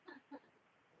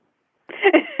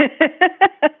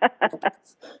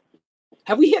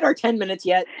 Have we hit our 10 minutes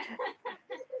yet?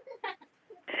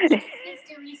 Just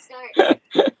to restart.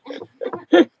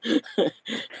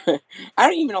 I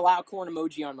don't even allow corn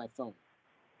emoji on my phone.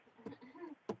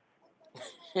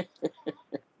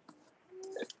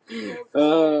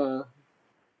 Well,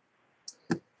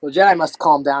 Jedi must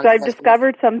calm down. So I've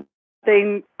discovered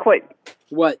something quite.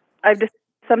 What?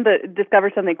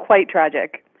 Discovered something quite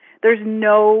tragic.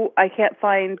 I can't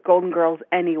find Golden Girls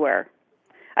anywhere.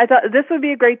 I thought this would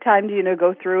be a great time to,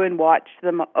 go through and watch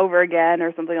them over again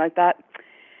or something like that.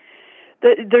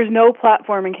 There's no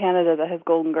platform in Canada that has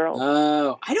Golden Girls.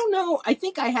 Oh, I don't know. I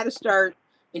think I had to start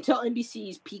until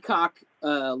NBC's Peacock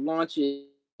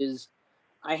launches.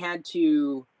 I had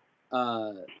to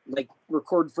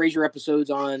record Frasier episodes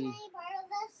on.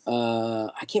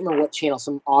 I can't remember what channel.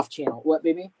 Some off channel. What,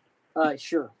 baby?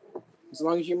 Sure. As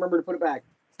long as you remember to put it back.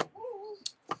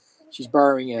 She's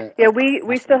borrowing a. Yeah,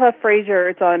 we still have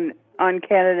Frasier. It's on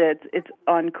Canada. It's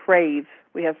on Crave.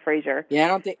 We have Frasier. Yeah, I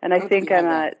don't think. And I think I'm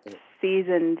at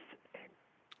season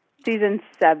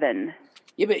 7.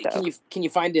 Yeah, but so. can you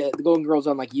find the Golden Girls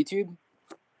on YouTube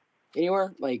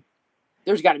anywhere?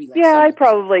 There's got to be. Yeah, I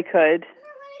probably could.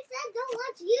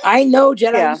 I know,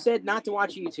 Jedi. Yeah. You said not to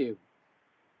watch YouTube.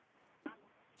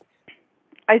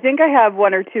 I think I have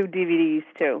 1 or 2 DVDs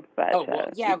too, but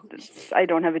yeah, I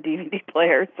don't have a DVD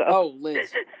player. So. Oh,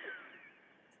 Liz.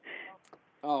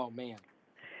 Oh man,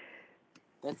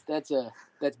 that's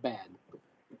bad.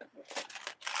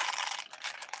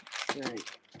 Right.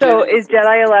 So is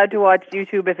Jedi allowed to watch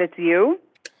YouTube if it's you?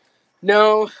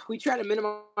 No, we try to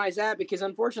minimize that because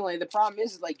unfortunately the problem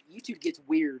is YouTube gets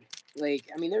weird.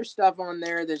 There's stuff on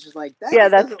there that's just that. Yeah,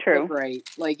 that's true. Right.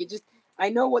 It just. I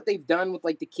know what they've done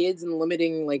with the kids and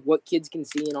limiting what kids can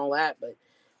see and all that, but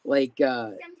sometimes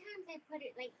I put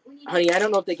it when you honey, I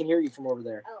don't know if they can hear you from over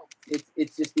there. Oh.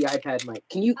 It's just the iPad mic.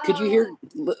 Could you hear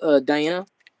Diana,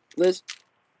 Liz?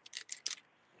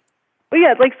 Well,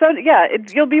 yeah,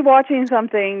 you'll be watching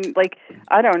something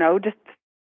I don't know, just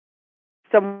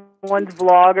someone's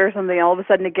vlog or something. All of a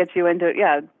sudden, it gets you into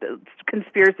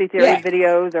conspiracy theory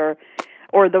videos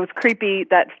or those creepy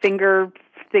finger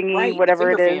thingy, right,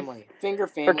 whatever it is. Finger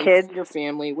family. For kids. Finger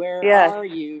family. Where are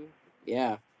you?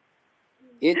 Yeah.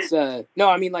 It's no,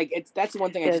 it's that's the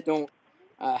one thing I just don't.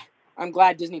 I'm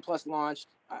glad Disney Plus launched.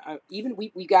 Even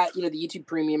we got the YouTube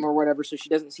Premium or whatever, so she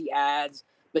doesn't see ads.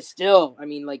 But still,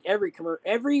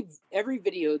 every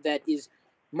video that is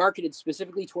marketed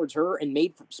specifically towards her and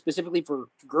made specifically for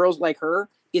girls like her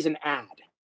is an ad.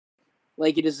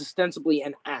 It is ostensibly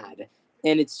an ad.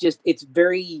 And it's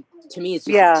very, to me, it's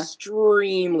just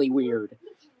extremely weird.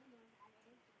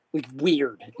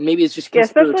 Weird. Maybe it's just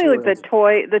especially the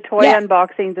toy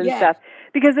unboxings and stuff.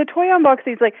 Because the toy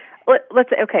unboxings, let's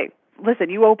say, okay, listen,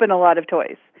 you open a lot of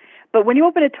toys, but when you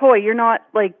open a toy, you're not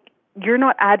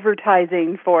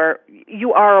advertising for.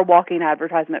 You are a walking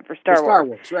advertisement for Star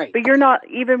Wars, right? But you're not.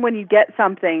 Even when you get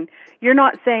something, you're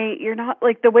not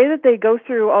the way that they go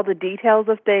through all the details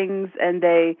of things and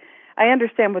I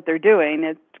understand what they're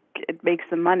doing. It makes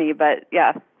them money, but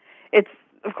yeah, it's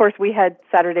of course we had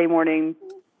Saturday morning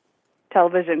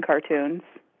television cartoons.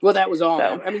 Well, that was all.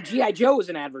 So. G.I. Joe was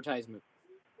an advertisement.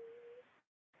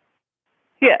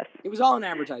 Yes, it was all an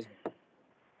advertisement.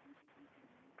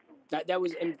 That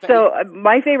was. In fact, so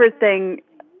my favorite thing,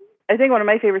 I think one of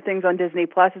my favorite things on Disney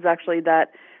Plus is actually the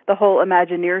whole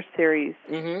Imagineers series.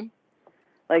 Mm-hmm.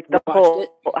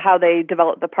 How they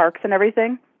develop the parks and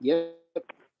everything. Yep.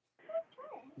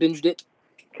 Binged it.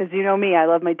 Because you know me, I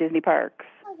love my Disney parks.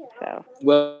 So.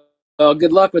 Well,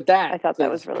 good luck with that. I thought that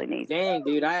was really neat. Dang,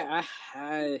 dude, I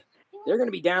they're going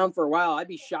to be down for a while. I'd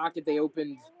be shocked if they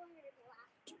opened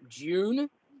June.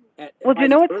 Well, do you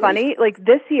know what's funny?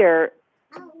 This year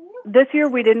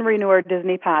we didn't renew our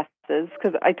Disney passes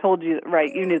because I told you,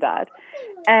 right? You knew that.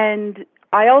 And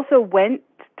I also went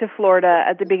to Florida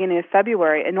at the beginning of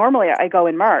February, and normally I go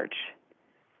in March.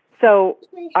 So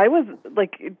I was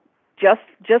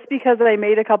just because I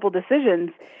made a couple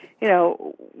decisions,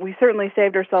 we certainly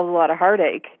saved ourselves a lot of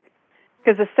heartache.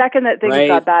 Because the second that things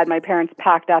got bad, my parents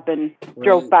packed up and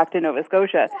drove back to Nova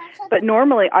Scotia. But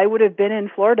normally I would have been in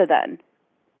Florida then.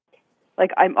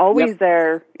 I'm always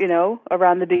there,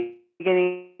 around the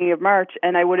beginning of March,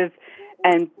 and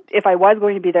and if I was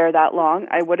going to be there that long,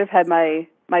 I would have had my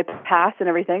pass and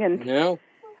everything, and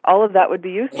all of that would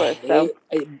be useless. So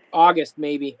August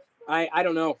maybe. I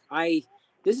don't know.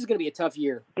 This is going to be a tough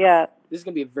year. Yeah. This is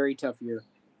going to be a very tough year.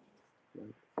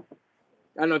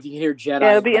 I don't know if you can hear Jedi.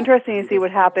 Yeah, it'll be interesting to see what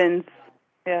happens.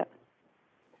 Yeah.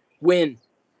 When?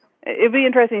 It'll be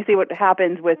interesting to see what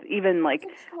happens with even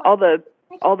all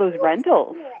those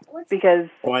rentals, because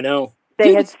I know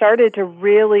they had started to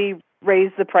really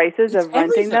raise the prices of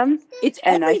renting them. It's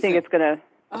and everything. I think it's gonna.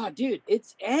 Oh, dude,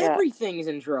 it's everything's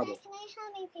in trouble. Can I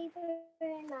have a paper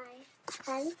in my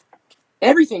pen?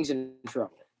 Everything's in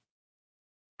trouble.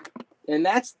 And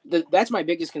that's my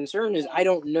biggest concern is I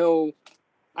don't know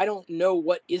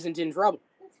what isn't in trouble,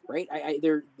 right?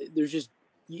 There's just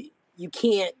you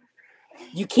can't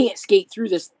skate through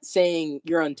this saying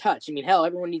you're untouched. I mean, hell,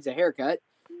 everyone needs a haircut.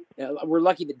 We're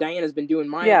lucky that Diana's been doing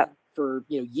mine for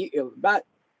about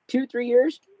 2-3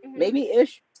 years, maybe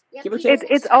ish. Give or take.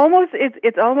 It's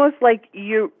almost like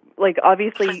you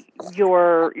obviously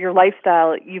your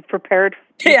lifestyle you've prepared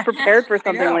for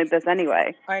something like this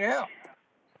anyway. I know.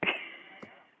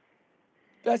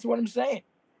 That's what I'm saying.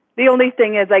 The only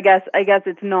thing is, I guess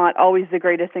it's not always the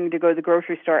greatest thing to go to the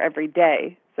grocery store every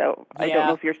day. So I don't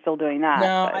know if you're still doing that.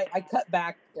 No, I cut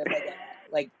back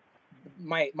like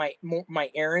my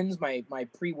errands, my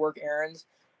pre-work errands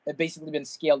have basically been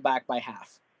scaled back by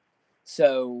half.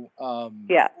 So but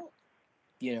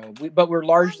we're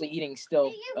largely eating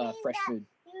still fresh food.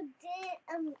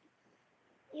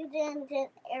 You didn't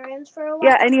get errands for a while?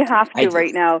 Yeah, and you have to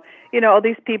right now. All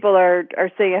these people are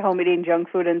staying at home eating junk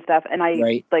food and stuff, and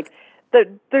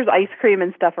there's ice cream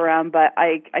and stuff around, but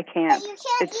I can't. But you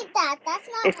can't eat that. That's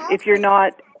not healthy. If you're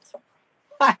not...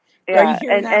 Yeah,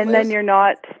 and then you're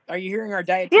not... Are you hearing our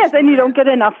dietitian? Yes, and you don't get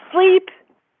enough sleep.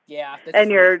 Yeah. And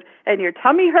your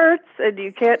tummy hurts, and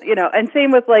you can't, and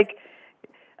same with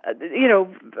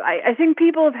I think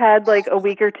people have had a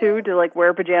week or two to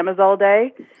wear pajamas all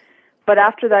day. But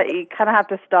after that, you kind of have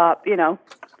to stop,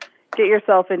 get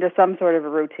yourself into some sort of a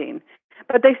routine.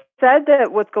 But they said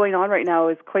that what's going on right now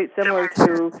is quite similar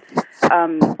to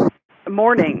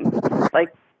mourning.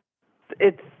 Like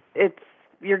it's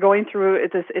you're going through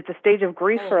it's a stage of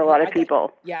grief for a lot of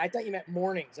people. I thought you meant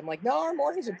mornings. I'm like, no, our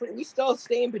mornings are we still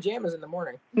stay in pajamas in the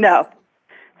morning. No.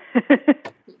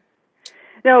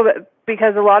 No, but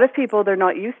because a lot of people they're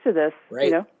not used to this,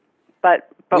 right. But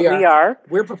we are.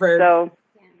 We're prepared. So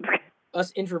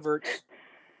us introverts,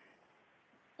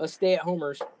 us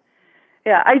stay-at-homers.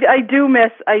 Yeah, I do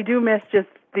miss just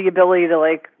the ability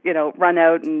to run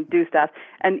out and do stuff.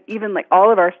 And even all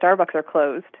of our Starbucks are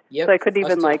closed. Yep, so I couldn't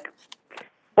even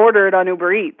order it on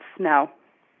Uber Eats now.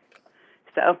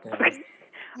 So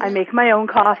I make my own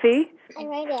coffee. I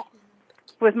write it.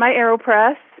 With my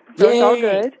AeroPress. So it's all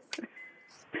good.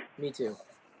 Me too.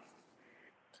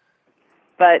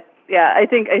 But yeah, I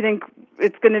think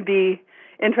it's going to be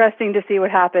interesting to see what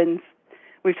happens.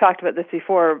 We've talked about this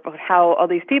before, about how all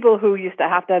these people who used to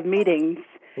have meetings,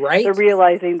 right? They're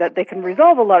realizing that they can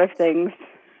resolve a lot of things.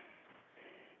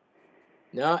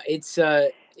 No, it's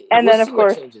and then of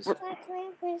course, Can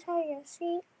I please have your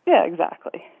seat? Yeah,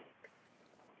 exactly.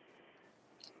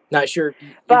 Not sure.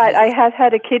 But I have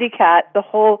had a kitty cat this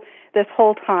whole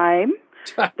time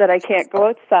that I can't go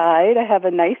outside. I have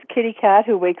a nice kitty cat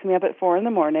who wakes me up at 4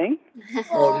 a.m.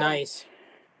 Oh, nice.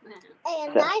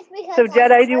 So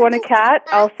Jedi, do you want a cat?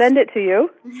 I'll send it to you.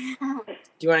 Do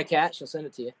you want a cat? She'll send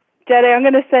it to you. Jedi, I'm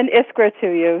going to send Issaquah to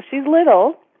you. She's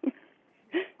little.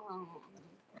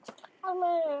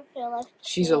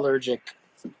 She's allergic.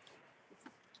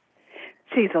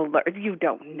 She's allergic. You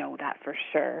don't know that for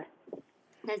sure.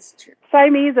 That's true.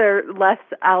 Siamese are less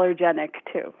allergenic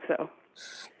too. So.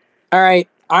 All right,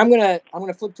 I'm gonna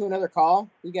flip to another call.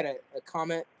 We got a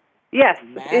comment. Yes.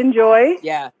 Matt. Enjoy.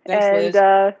 Yeah. Thanks, Liz.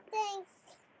 Thanks.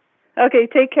 Okay.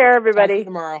 Take care, everybody. Talk to you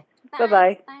tomorrow.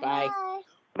 Bye-bye. Bye.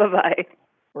 Bye-bye.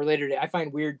 Or later today. I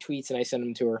find weird tweets and I send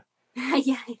them to her.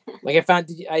 Yeah. Like I found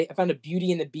a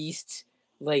Beauty and the Beast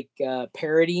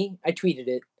parody. I tweeted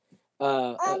it.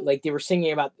 Like they were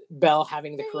singing about Belle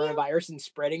having the coronavirus and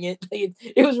spreading it.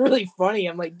 It was really funny.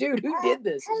 I'm like, dude, who did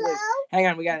this? Like, hang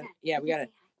on, we got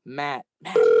it. Matt.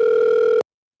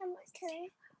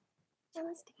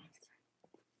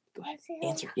 Go ahead.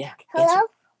 Answer. Yeah. Hello?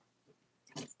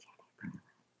 Answer.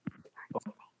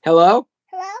 Hello?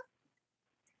 Hello?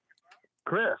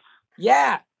 Chris.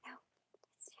 Yeah.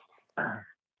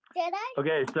 Jedi?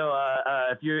 Okay, so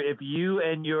if you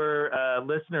and your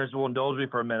listeners will indulge me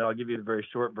for a minute, I'll give you a very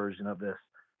short version of this.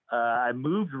 I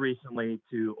moved recently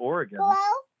to Oregon.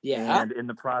 Hello? Yeah. And in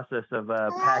the process of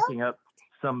packing up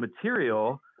some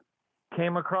material,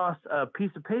 came across a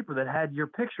piece of paper that had your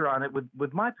picture on it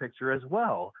with my picture as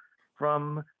well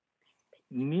from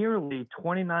nearly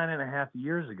 29 and a half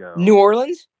years ago. New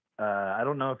Orleans? I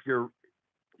don't know if you're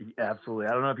absolutely.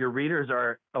 I don't know if your readers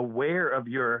are aware of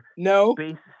your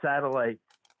space satellite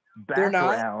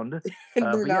background.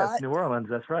 They're not. Yes, New Orleans.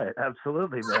 That's right.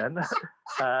 Absolutely, man.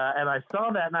 And I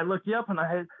saw that, and I looked you up, and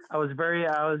I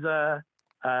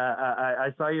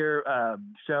saw your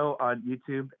show on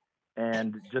YouTube,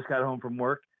 and just got home from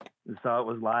work and saw it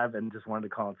was live and just wanted to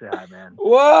call and say hi, man.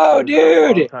 Whoa, It was a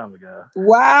long dude! time ago.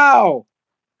 Wow!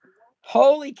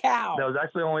 Holy cow! That was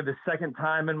actually only the second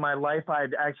time in my life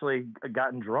I'd actually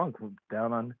gotten drunk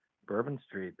down on Bourbon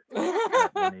Street that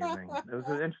one evening. It was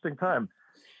an interesting time,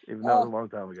 even though it was a long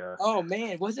time ago. Oh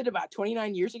man, was it about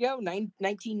 29 years ago?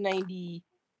 1990?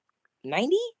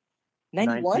 90?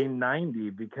 91? 1990,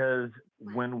 because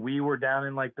when we were down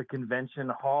in like the convention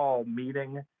hall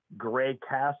meeting Gray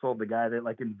Castle, the guy that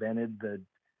like invented the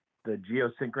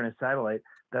geosynchronous satellite,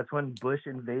 that's when Bush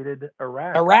invaded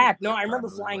Iraq. No, I remember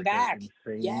flying back.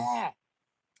 Yeah.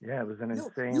 Yeah, it was an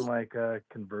insane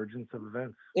convergence of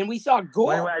events. And we saw gold.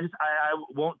 Well, anyway, I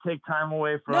won't take time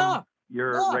away from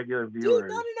your regular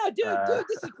viewers. Dude,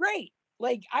 this is great.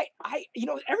 Like I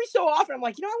every so often I'm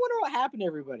like, I wonder what happened to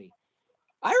everybody.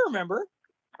 I remember.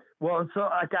 Well, so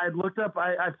like I looked up,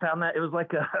 I found that it was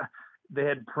like they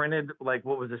had printed like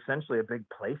what was essentially a big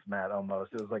placemat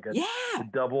almost. It was like a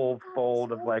double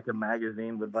fold of like a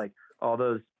magazine with like all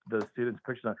those students'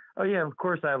 pictures on. Oh yeah, of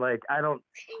course I don't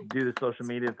do the social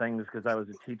media things because I was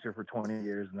a teacher for 20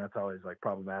 years and that's always like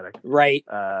problematic. Right.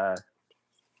 But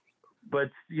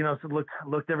so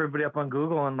looked everybody up on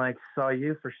Google and like saw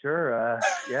you for sure.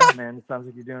 Yeah, man, it sounds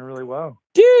like you're doing really well.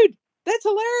 Dude, that's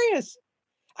hilarious.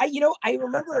 I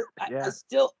remember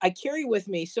I carry with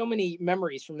me so many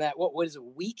memories from that. What was a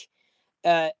week?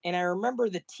 And I remember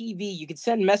the TV. You could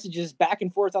send messages back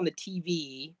and forth on the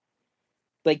TV,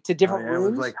 like to different rooms.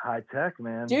 It was like high tech,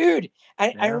 man. Dude,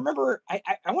 I remember. I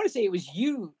want to say it was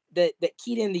you that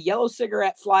keyed in the yellow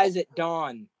cigarette flies at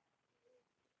dawn.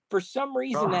 For some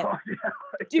reason,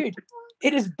 dude,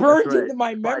 it is burned into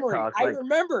my memory. I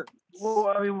remember.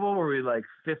 Well, I mean, what were we, like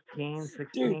 15,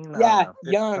 16? Dude, yeah,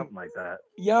 young. Something like that.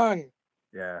 Young.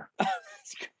 Yeah.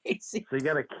 It's crazy. So you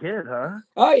got a kid, huh?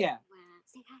 Oh, yeah.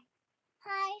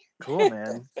 Hi. Cool,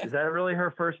 man. Is that really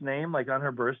her first name, like on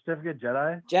her birth certificate,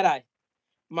 Jedi? Jedi.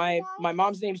 My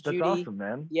mom's name's Judy. That's awesome,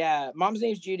 man. Yeah, mom's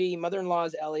name's Judy. Mother-in-law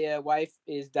is Elia. Wife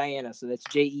is Diana. So that's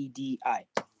Jedi.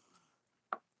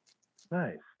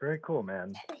 Nice, very cool,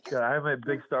 man. Good. I'm a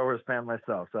big Star Wars fan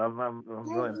myself, so I'm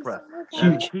really impressed.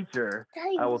 Huge. As a teacher,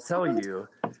 I will tell you,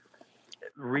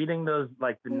 reading those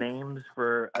like the names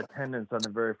for attendance on the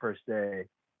very first day,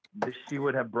 she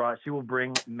will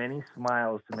bring many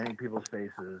smiles to many people's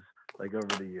faces, like over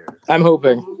the years. I'm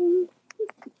hoping.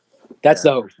 That's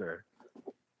the hope. For sure.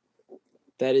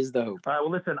 That is the hope. All right. Well,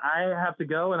 listen, I have to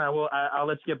go, and I'll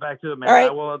let you get back to it, man. All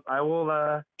right. I will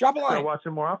drop a line. Start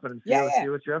watching more often and see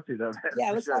what you're up to, though. Man.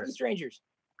 Yeah, let's talk to strangers.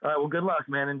 All right. Well, good luck,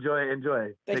 man. Enjoy.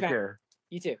 Thanks, Take man. care.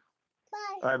 You too. Bye.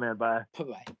 All right, man. Bye.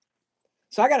 Bye.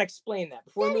 So I gotta explain that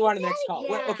before we move on to the next call.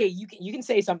 Yeah. Okay, you can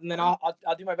say something, then I'll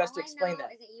do my best to explain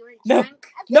that. Is that you were drunk?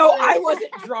 No, I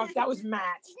wasn't drunk. That was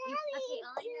Matt. Okay,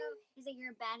 all I know is that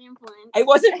you're a bad influence. It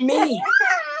wasn't me.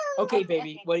 Okay,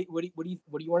 baby. What do you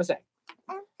want to say?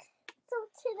 So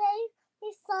today we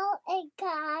saw a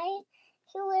guy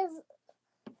who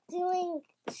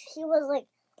was like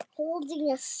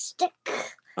holding a stick.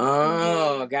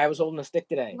 Oh, a guy was holding a stick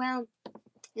today. Well,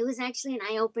 it was actually an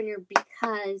eye opener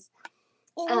because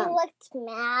And he looked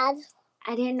mad.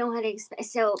 I didn't know how to explain.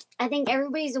 So I think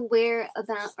everybody's aware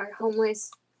about our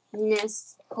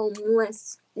homelessness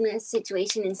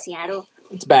situation in Seattle.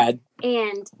 It's bad.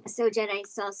 And so Jedi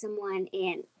saw someone,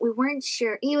 and we weren't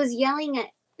sure. He was yelling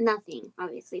at nothing,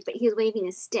 obviously, but he was waving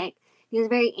a stick. He was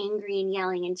very angry and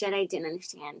yelling, and Jedi didn't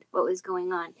understand what was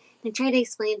going on. They tried to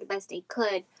explain it the best they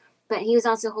could, but he was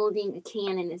also holding a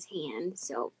can in his hand,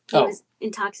 so he was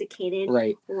intoxicated,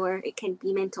 right? Or it could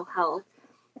be mental health,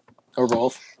 or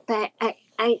both. But I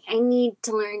need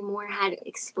to learn more how to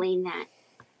explain that.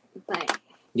 But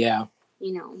yeah,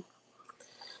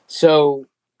 So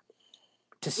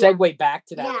to segue back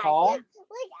to that call. Like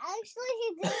actually he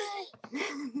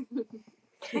did.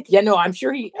 Yeah, no, I'm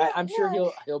sure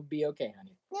he'll be okay,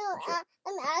 honey. No, sure.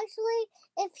 And actually,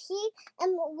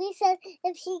 we said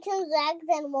if he comes back,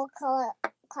 then we'll call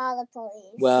the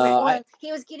police. Well,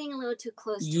 he was getting a little too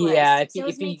close to us. Yeah, so it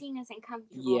was making us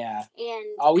uncomfortable. Yeah, and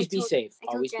always be safe.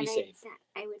 Always be safe.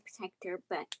 I would protect her,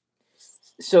 but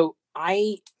so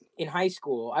in high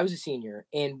school, I was a senior,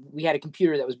 and we had a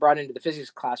computer that was brought into the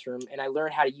physics classroom, and I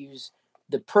learned how to use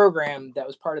the program that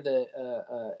was part of the.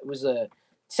 It was a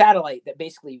satellite that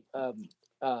basically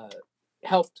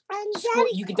helped school.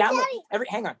 You could download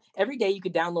every day. You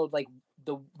could download like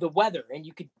the weather, and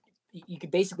you could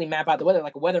basically map out the weather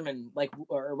like a weatherman,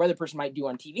 or a weather person might do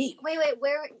on TV. Wait,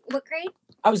 what grade?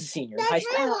 I was a senior in high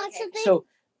school. So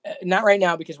not right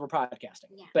now because we're podcasting.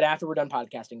 Yeah. But after we're done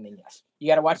podcasting, then yes, you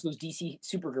got to watch those DC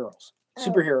superhero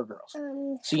girls,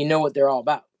 so you know what they're all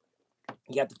about.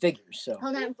 You got the figures. So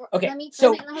Hold on. okay. Let me,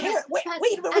 So let me, hang on, wait,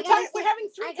 Chuck, but I we're gotta having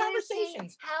say- three I gotta say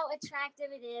conversations. how attractive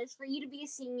it is for you to be a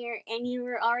senior and you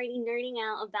were already nerding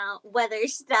out about weather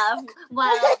stuff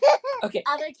while Okay.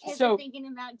 other kids So are thinking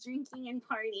about drinking and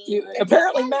partying.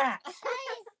 apparently Matt.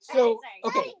 So Sorry.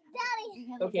 okay. Daddy.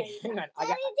 Okay, hang on. I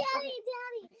got. Daddy.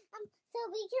 So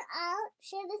we can all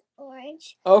share this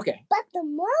orange. Okay. But the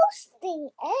most thing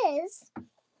is,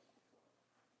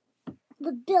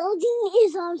 the building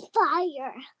is on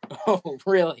fire. Oh,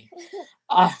 really?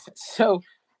 So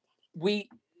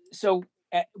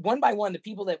one by one, the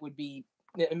people that would be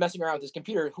messing around with this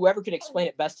computer, whoever could explain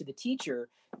it best to the teacher,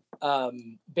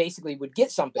 basically would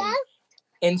get something. Dad?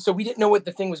 And so we didn't know what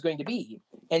the thing was going to be.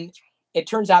 And it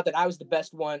turns out that I was the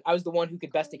best one. I was the one who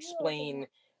could best explain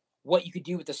what you could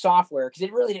do with the software, because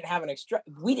it really didn't have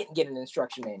we didn't get an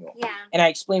instruction manual. Yeah. And I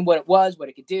explained what it was, what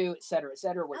it could do, et cetera,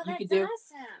 what you that's could do.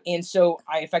 Awesome. And so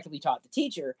I effectively taught the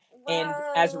teacher. And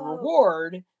as a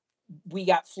reward, we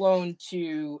got flown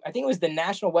to, I think it was the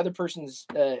National Weather Person's,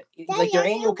 like their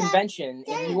annual convention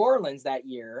in New Orleans that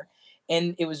year.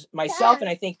 And it was myself and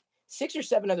I think 6 or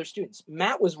 7 other students.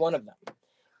 Matt was one of them.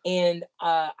 And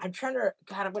I'm trying to,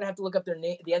 God, I'm going to have to look up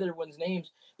the other ones'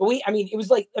 names. But it was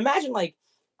like, imagine like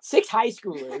 6 high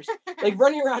schoolers like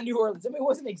running around New Orleans. I mean, it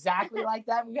wasn't exactly like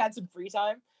that. We had some free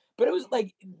time, but it was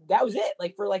like, that was it.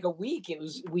 Like for like a week, it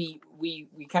was, we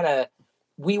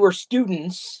were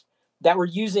students that were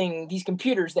using these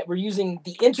computers, that were using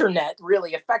the internet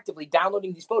really effectively,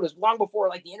 downloading these photos long before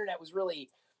like the internet was really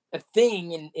a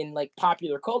thing in like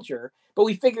popular culture. But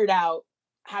we figured out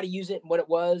how to use it and what it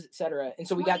was, etc. And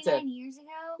so we got to. 29 years ago.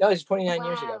 That was 29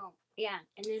 years ago. Yeah,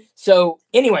 and then So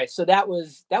anyway, so that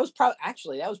was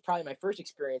probably my first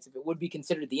experience, if it would be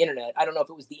considered the internet. I don't know if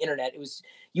it was the internet. It was,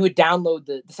 you would download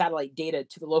the satellite data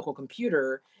to the local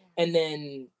computer, and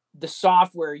then the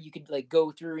software you could like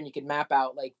go through and you could map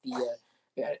out like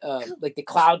the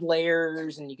cloud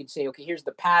layers, and you could say, okay, here's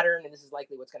the pattern, and this is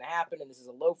likely what's going to happen, and this is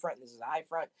a low front, and this is a high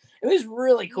front. It was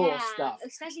really cool stuff.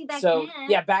 Especially back then.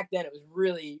 Yeah, back then it was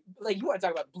really like, you want to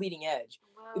talk about bleeding edge.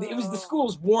 Whoa. It was the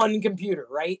school's one computer,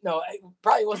 right? No, it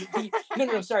probably wasn't.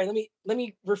 No. Sorry. Let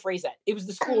me rephrase that. It was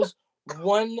the school's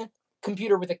one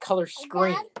computer with a color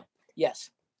screen. Dad?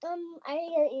 Yes. I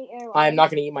need to eat your orange. I'm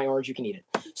not going to eat my orange. You can eat it.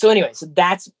 So anyway,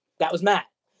 that was Matt.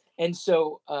 And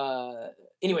so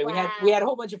anyway, we had a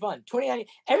whole bunch of fun. 29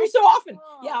 every so often.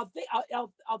 Cool. Yeah,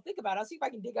 I'll think about it. I'll see if I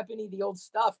can dig up any of the old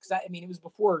stuff, because it was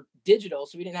before digital,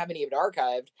 so we didn't have any of it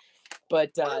archived.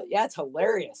 But yeah, it's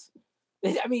hilarious.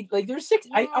 I mean, like there's 6.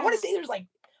 I want to say there's like,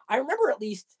 I remember at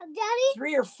least Daddy?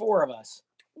 3 or 4 of us.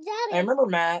 Daddy? I remember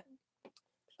Matt.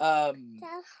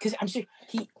 Because I'm sure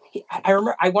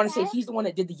I want to say he's the one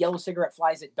that did the yellow cigarette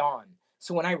flies at dawn.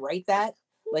 So when I write that,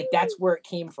 like that's where it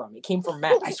came from. It came from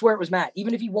Matt. I swear it was Matt.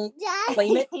 Even if he won't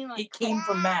claim it, it came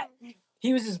from Matt.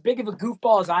 He was as big of a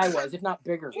goofball as I was, if not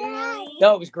bigger. Really?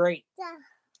 No, it was great.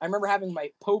 I remember having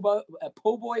my po' boy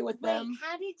with them. Wait,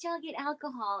 how did y'all get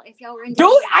alcohol if y'all were in? Dude,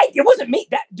 it wasn't me.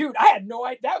 I had no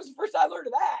idea. That was the first time I learned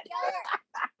of that.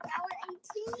 Y'all were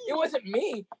 18. It wasn't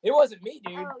me. It wasn't me,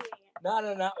 dude. Oh,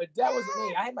 yeah. No. That wasn't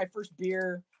me. I had my first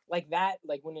beer like that,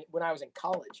 like when I was in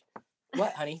college.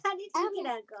 What, honey? How did you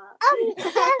get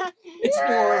alcohol? It's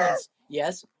New Orleans.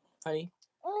 Yes, honey.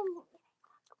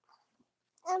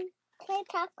 Can I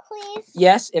talk, please?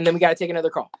 Yes, and then we got to take another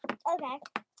call. Okay.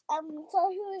 So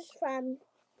who's from?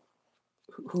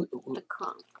 Who, The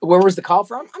call. where was the call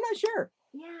from? I'm not sure.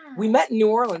 Yeah. We met in New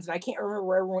Orleans, and I can't remember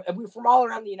where everyone. We were from all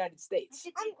around the United States.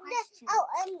 That's a good question.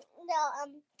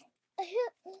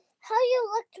 How you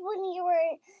looked when you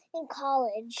were in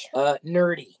college?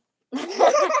 Nerdy.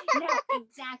 No,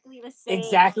 exactly the same.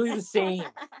 Exactly the same.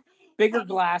 Bigger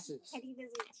glasses. Teddy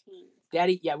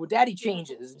doesn't change. Daddy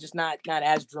changes, just not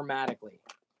as dramatically,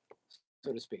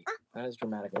 so to speak. Not as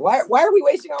dramatically. Why are we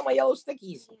wasting all my yellow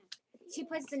stickies? She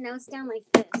puts the notes down like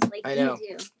this, like I know.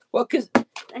 you do. Well, because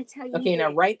That's how you okay, do now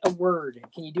it. write a word.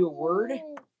 Can you do a word?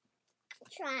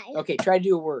 Try. Okay, try to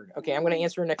do a word. Okay, I'm going to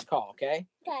answer our next call, okay?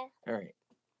 Okay. All right.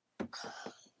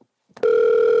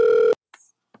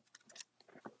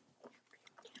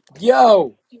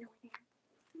 Yo!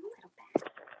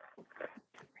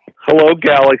 Hello,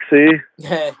 Galaxy.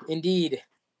 Indeed.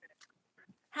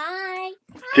 Hi.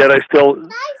 Jedi still.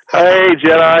 Hey,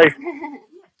 Jedi.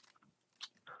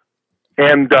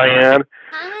 And Diane.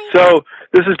 Hi. So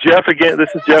this is Jeff again.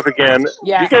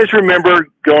 Yeah. Do you guys remember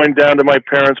going down to my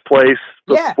parents' place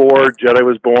Yeah. before Jedi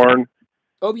was born?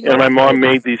 And my mom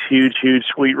made these huge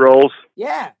sweet rolls.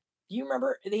 Yeah. Do you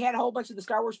remember they had a whole bunch of the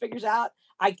Star Wars figures out?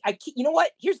 You know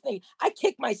what? Here's the thing. I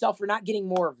kick myself for not getting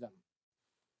more of them.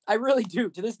 I really do,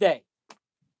 to this day.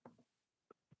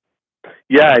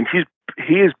 Yeah, and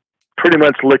he's pretty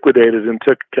much liquidated and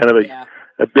took kind of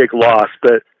a big loss.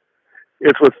 But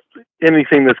it's with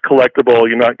anything that's collectible,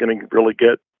 you're not going to really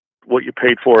get what you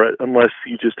paid for it unless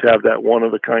you just have that one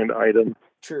of a kind item.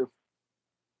 True.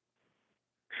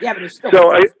 Yeah, but it's still.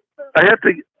 So I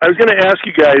was going to ask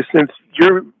you guys, since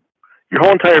your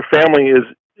whole entire family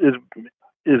is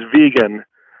vegan,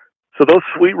 so those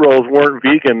sweet rolls weren't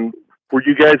vegan. Were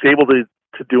you guys able to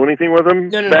do anything with them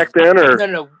back then, or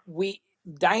no?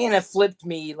 Diana flipped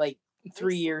me like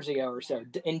 3 years ago or so,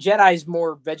 and Jedi's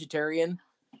more vegetarian.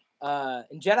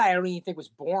 And Jedi, I don't even think was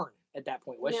born at that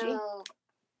point, was she?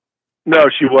 No,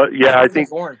 she was. Yeah, I think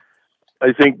born.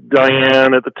 I think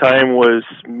Diane at the time was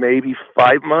maybe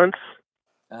 5 months.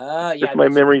 Yeah, if my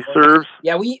memory serves.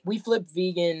 Yeah, we flipped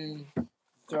vegan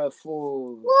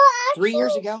for 3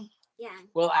 years ago. Yeah.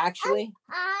 Well, actually,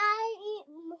 I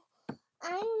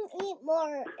eat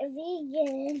more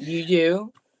vegan. You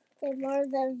do? They're more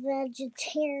the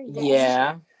vegetarian.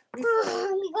 Yeah.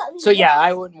 So yeah,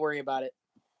 I wouldn't worry about it.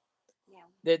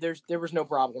 Yeah. There was no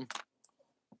problem.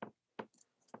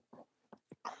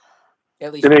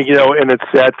 At least. And then, and the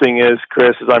sad thing is,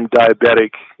 Chris, is I'm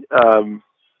diabetic.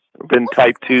 I've been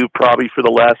type 2 probably for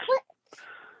the last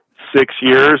 6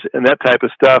 years, and that type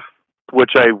of stuff,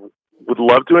 which I would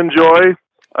love to enjoy,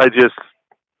 I just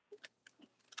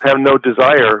have no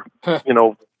desire,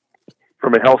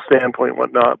 from a health standpoint and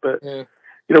whatnot. But,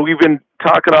 we've been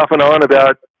talking off and on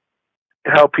about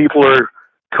how people are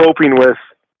coping with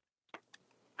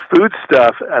food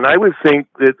stuff. And I would think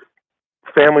that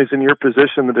families in your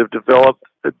position that have developed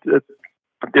a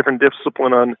different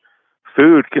discipline on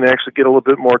food can actually get a little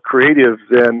bit more creative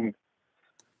than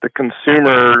the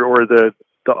consumer or the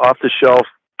off-the-shelf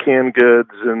canned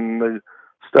goods and the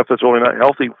stuff that's really not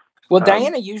healthy. Well,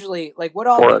 Diana usually, like, what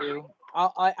I'll do,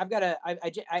 I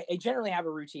generally have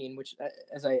a routine, which,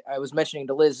 as I was mentioning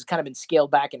to Liz, has kind of been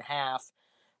scaled back in half.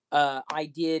 I'll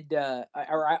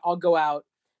go out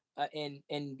and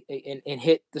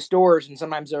hit the stores, and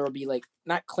sometimes there will be like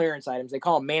not clearance items, they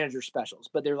call them manager specials,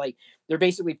 but they're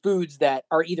basically foods that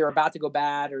are either about to go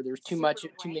bad or there's too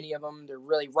many of them. They're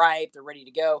really ripe, they're ready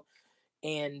to go,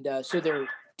 and so they're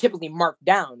typically marked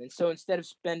down. And so instead of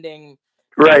spending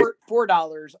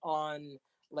 $4 on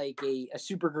like a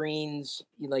Super Greens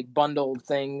like bundled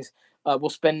things, we'll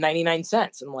spend 99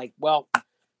 cents. I'm like, well,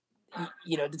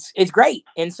 it's great.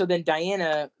 And so then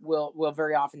Diana will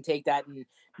very often take that and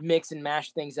mix and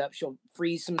mash things up. She'll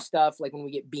freeze some stuff. Like when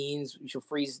we get beans, she'll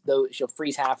freeze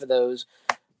half of those.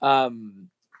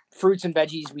 Fruits and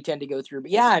veggies we tend to go through.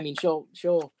 But yeah, I mean,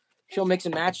 she'll mix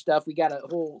and match stuff. We got a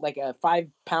whole 5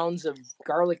 pounds of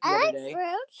garlic the other day.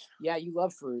 Fruits. Yeah, you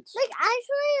love fruits. Like,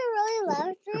 actually, I really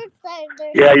love fruits.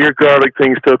 Yeah, your garlic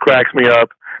thing still cracks me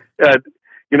up.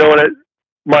 You know what?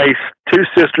 My 2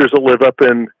 sisters that live up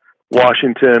in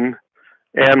Washington,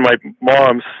 and my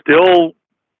mom still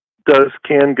does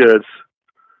canned goods,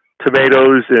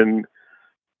 tomatoes and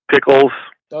pickles,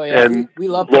 and we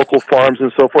love local farms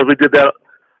and so forth. We did that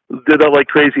like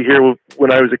crazy here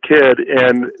when I was a kid,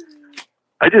 and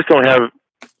I just don't have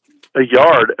a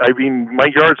yard. I mean, my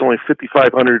yard's only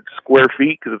 5,500 square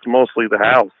feet because it's mostly the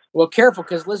house. Well, careful,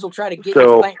 because Liz will try to get you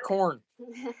to plant corn.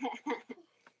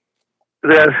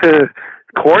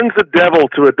 Corn's the devil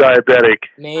to a diabetic.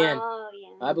 Man,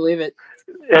 I believe it.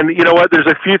 And you know what? There's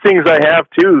a few things I have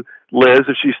too, Liz,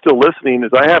 if she's still listening,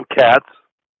 is I have cats.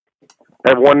 I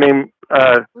have one named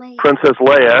Princess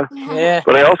Leia. Yeah.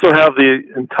 But I also have the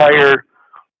entire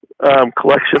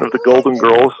collection of the Golden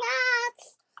Girls.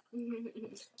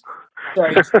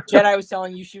 Sorry, Jedi was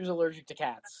telling you she was allergic to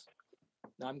cats.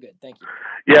 No, I'm good. Thank you.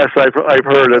 Yes, I've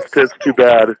heard. It's too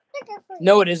bad.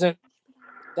 No, it isn't.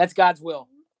 That's God's will.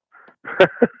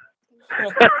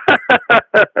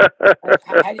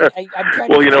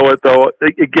 Well, you know what, though?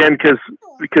 Again, because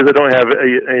I don't have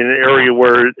an area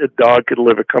where a dog could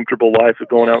live a comfortable life of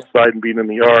going outside and being in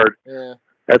the yard. Yeah.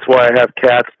 That's why I have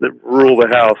cats that rule the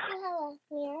house.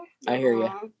 I hear you.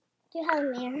 Do you have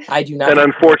a mirror? I do not. And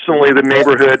unfortunately, the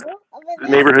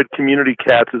neighborhood community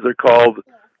cats, as they're called,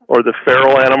 or the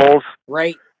feral animals.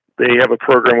 Right. They have a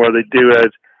program where they do a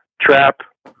trap,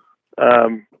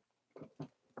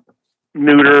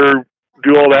 neuter,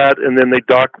 do all that, and then they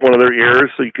dock one of their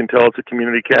ears so you can tell it's a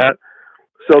community cat.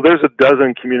 So there's a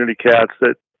dozen community cats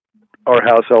that our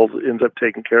household ends up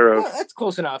taking care of. Well, that's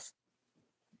close enough.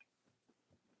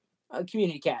 A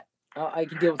community cat. I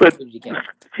can deal with a community cat.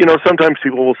 Sometimes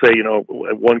people will say,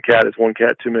 one cat is one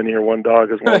cat too many, or one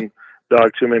dog is one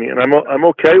dog too many, and I'm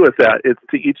okay with that. It's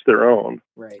to each their own.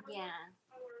 Right. Yeah.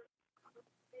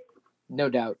 No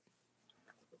doubt.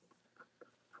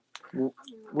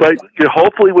 But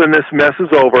hopefully when this mess is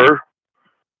over,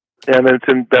 and it's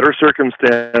in better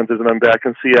circumstances, and I'm back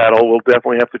in Seattle, we'll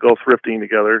definitely have to go thrifting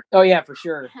together. Oh yeah, for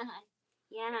sure.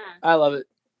 Yeah. I love it.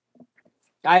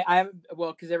 I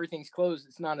well, because everything's closed.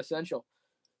 It's non-essential.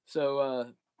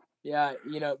 So yeah,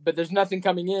 but there's nothing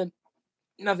coming in,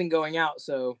 nothing going out.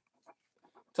 So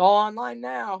it's all online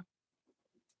now.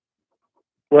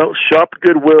 Well, Shop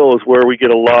Goodwill is where we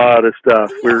get a lot of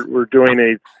stuff. Yeah. We're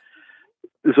doing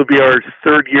this will be our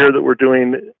third year that we're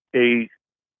doing a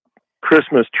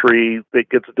Christmas tree that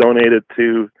gets donated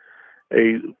to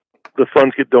the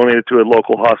funds get donated to a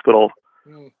local hospital.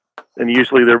 And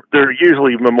usually they're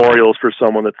usually memorials for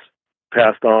someone that's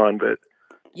passed on, but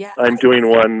yeah, I'm doing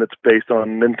one that's based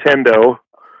on Nintendo,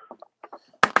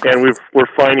 and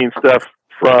we're finding stuff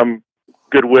from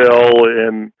Goodwill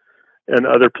and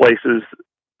other places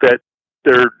that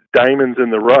they're diamonds in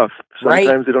the rough.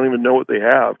 Sometimes they don't even know what they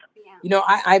have. Yeah.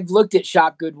 I've looked at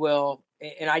Shop Goodwill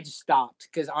and I just stopped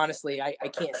because honestly, I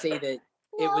can't say that it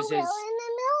was as.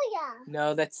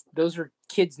 No, those are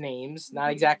kids' names,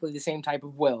 not exactly the same type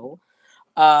of Will.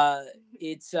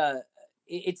 It's I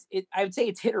would say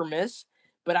it's hit or miss,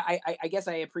 but I guess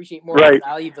I appreciate more of the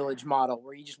Value Village model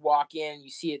where you just walk in, you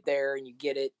see it there, and you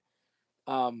get it.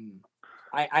 I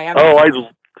have. Oh, I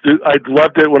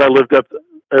loved it when I lived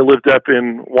up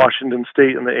in Washington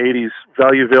State in the 80s.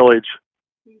 Value Village.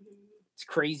 It's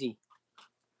crazy.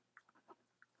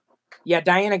 Yeah,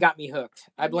 Diana got me hooked.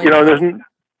 I blame. I know.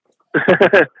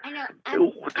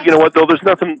 You know what though? There's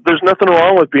nothing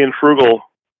wrong with being frugal.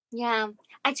 Yeah,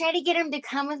 I tried to get him to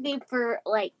come with me for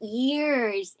like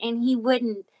years, and he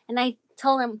wouldn't. And I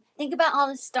told him, think about all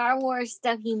the Star Wars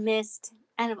stuff you missed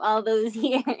out of all those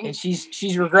years. And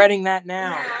she's regretting that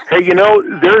now. Hey,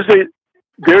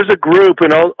 there's a group,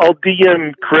 and I'll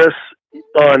DM Chris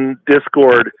on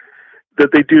Discord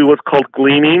that they do what's called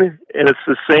gleaning, and it's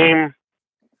the same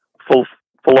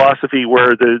philosophy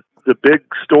where the big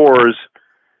stores,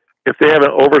 if they have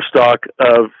an overstock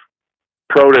of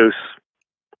produce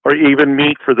or even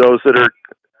meat for those that are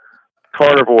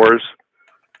carnivores,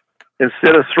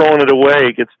 instead of throwing it away,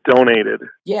 it gets donated.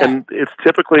 Yeah. And it's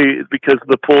typically because of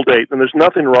the pull date, and there's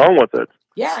nothing wrong with it.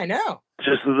 Yeah, I know.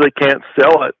 Just that they can't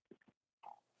sell it.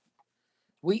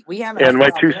 We have. And my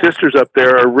two sisters up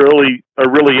there are really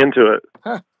into it.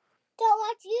 Huh. Don't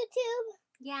watch YouTube.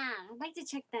 Yeah, I'd like to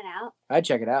check that out. I'd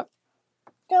check it out.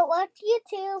 Don't watch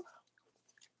YouTube.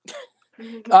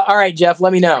 All right, Jeff.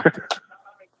 Let me know.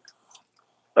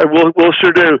 We'll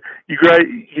sure do. You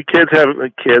kids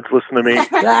listen to me.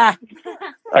 I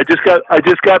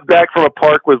just got back from a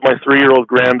park with my 3-year-old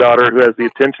granddaughter who has the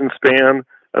attention span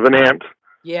of an ant.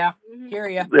 Yeah, hear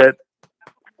ya. That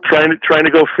trying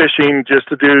to go fishing just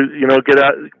to do get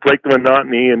out, break the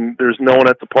monotony, and there's no one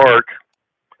at the park,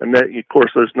 and that of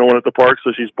course there's no one at the park,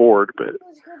 so she's bored. But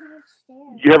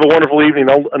you have a wonderful evening.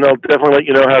 I'll definitely let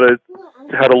you know how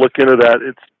to look into that.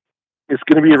 It's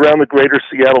going to be around the greater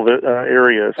Seattle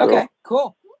area. So. Okay,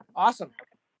 cool. Awesome.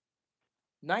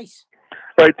 Nice.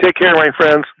 All right, take care, my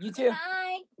friends. You too.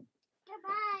 Bye.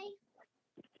 Goodbye.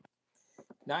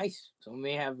 Nice. So we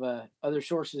may have other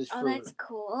sources for that's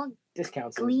cool.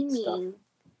 discounts and stuff. Gleaming.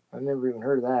 I've never even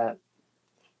heard of that.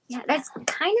 Yeah, that's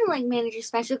kind of like Manager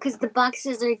Special because the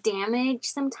boxes are damaged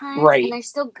sometimes. Right. And they're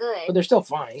still good. But they're still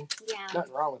fine. Yeah.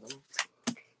 Nothing wrong with them.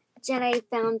 Jedi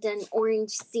found an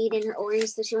orange seed in her orange,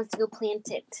 so she wants to go plant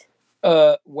it.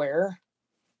 Where?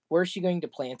 Where is she going to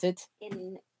plant it?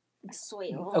 In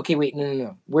soil. Okay, wait,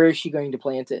 no. Where is she going to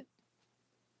plant it?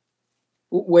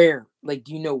 Where? Like,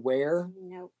 do you know where?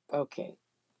 Nope. Okay.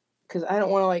 Because I don't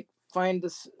want to, like, find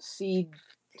this seed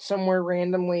somewhere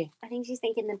randomly. I think she's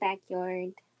thinking the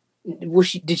backyard.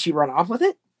 Did she run off with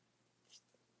it?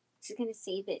 She's going to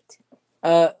save it.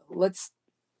 Let's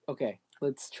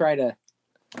try to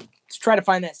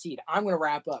find that seed. I'm going to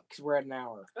wrap up because we're at an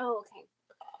hour. Oh, okay.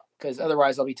 Because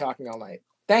otherwise I'll be talking all night.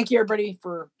 Thank you, everybody,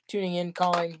 for tuning in,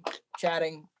 calling,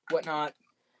 chatting, whatnot.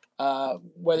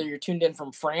 Whether you're tuned in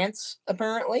from France,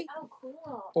 apparently. Oh,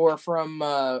 cool. Or from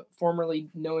formerly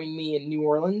knowing me in New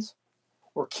Orleans.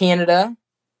 Or Canada.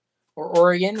 Or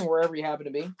Oregon, or wherever you happen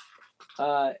to be.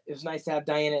 It was nice to have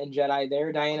Diana and Jedi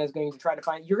there. Diana's going to try to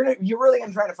find... You're really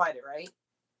going to try to find it, right?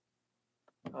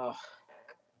 Oh...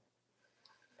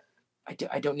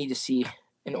 I don't need to see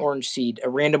an orange seed, a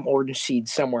random orange seed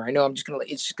somewhere. I know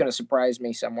it's just gonna surprise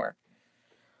me somewhere.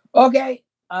 Okay.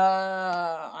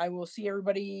 I will see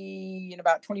everybody in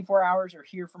about 24 hours or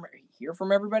hear from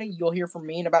everybody. You'll hear from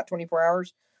me in about 24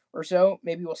 hours or so.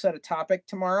 Maybe we'll set a topic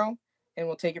tomorrow and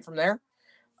we'll take it from there.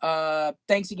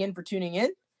 Thanks again for tuning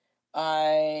in.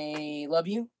 I love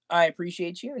you. I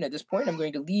appreciate you. And at this point, I'm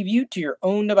going to leave you to your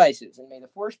own devices. And may the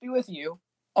force be with you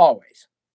always.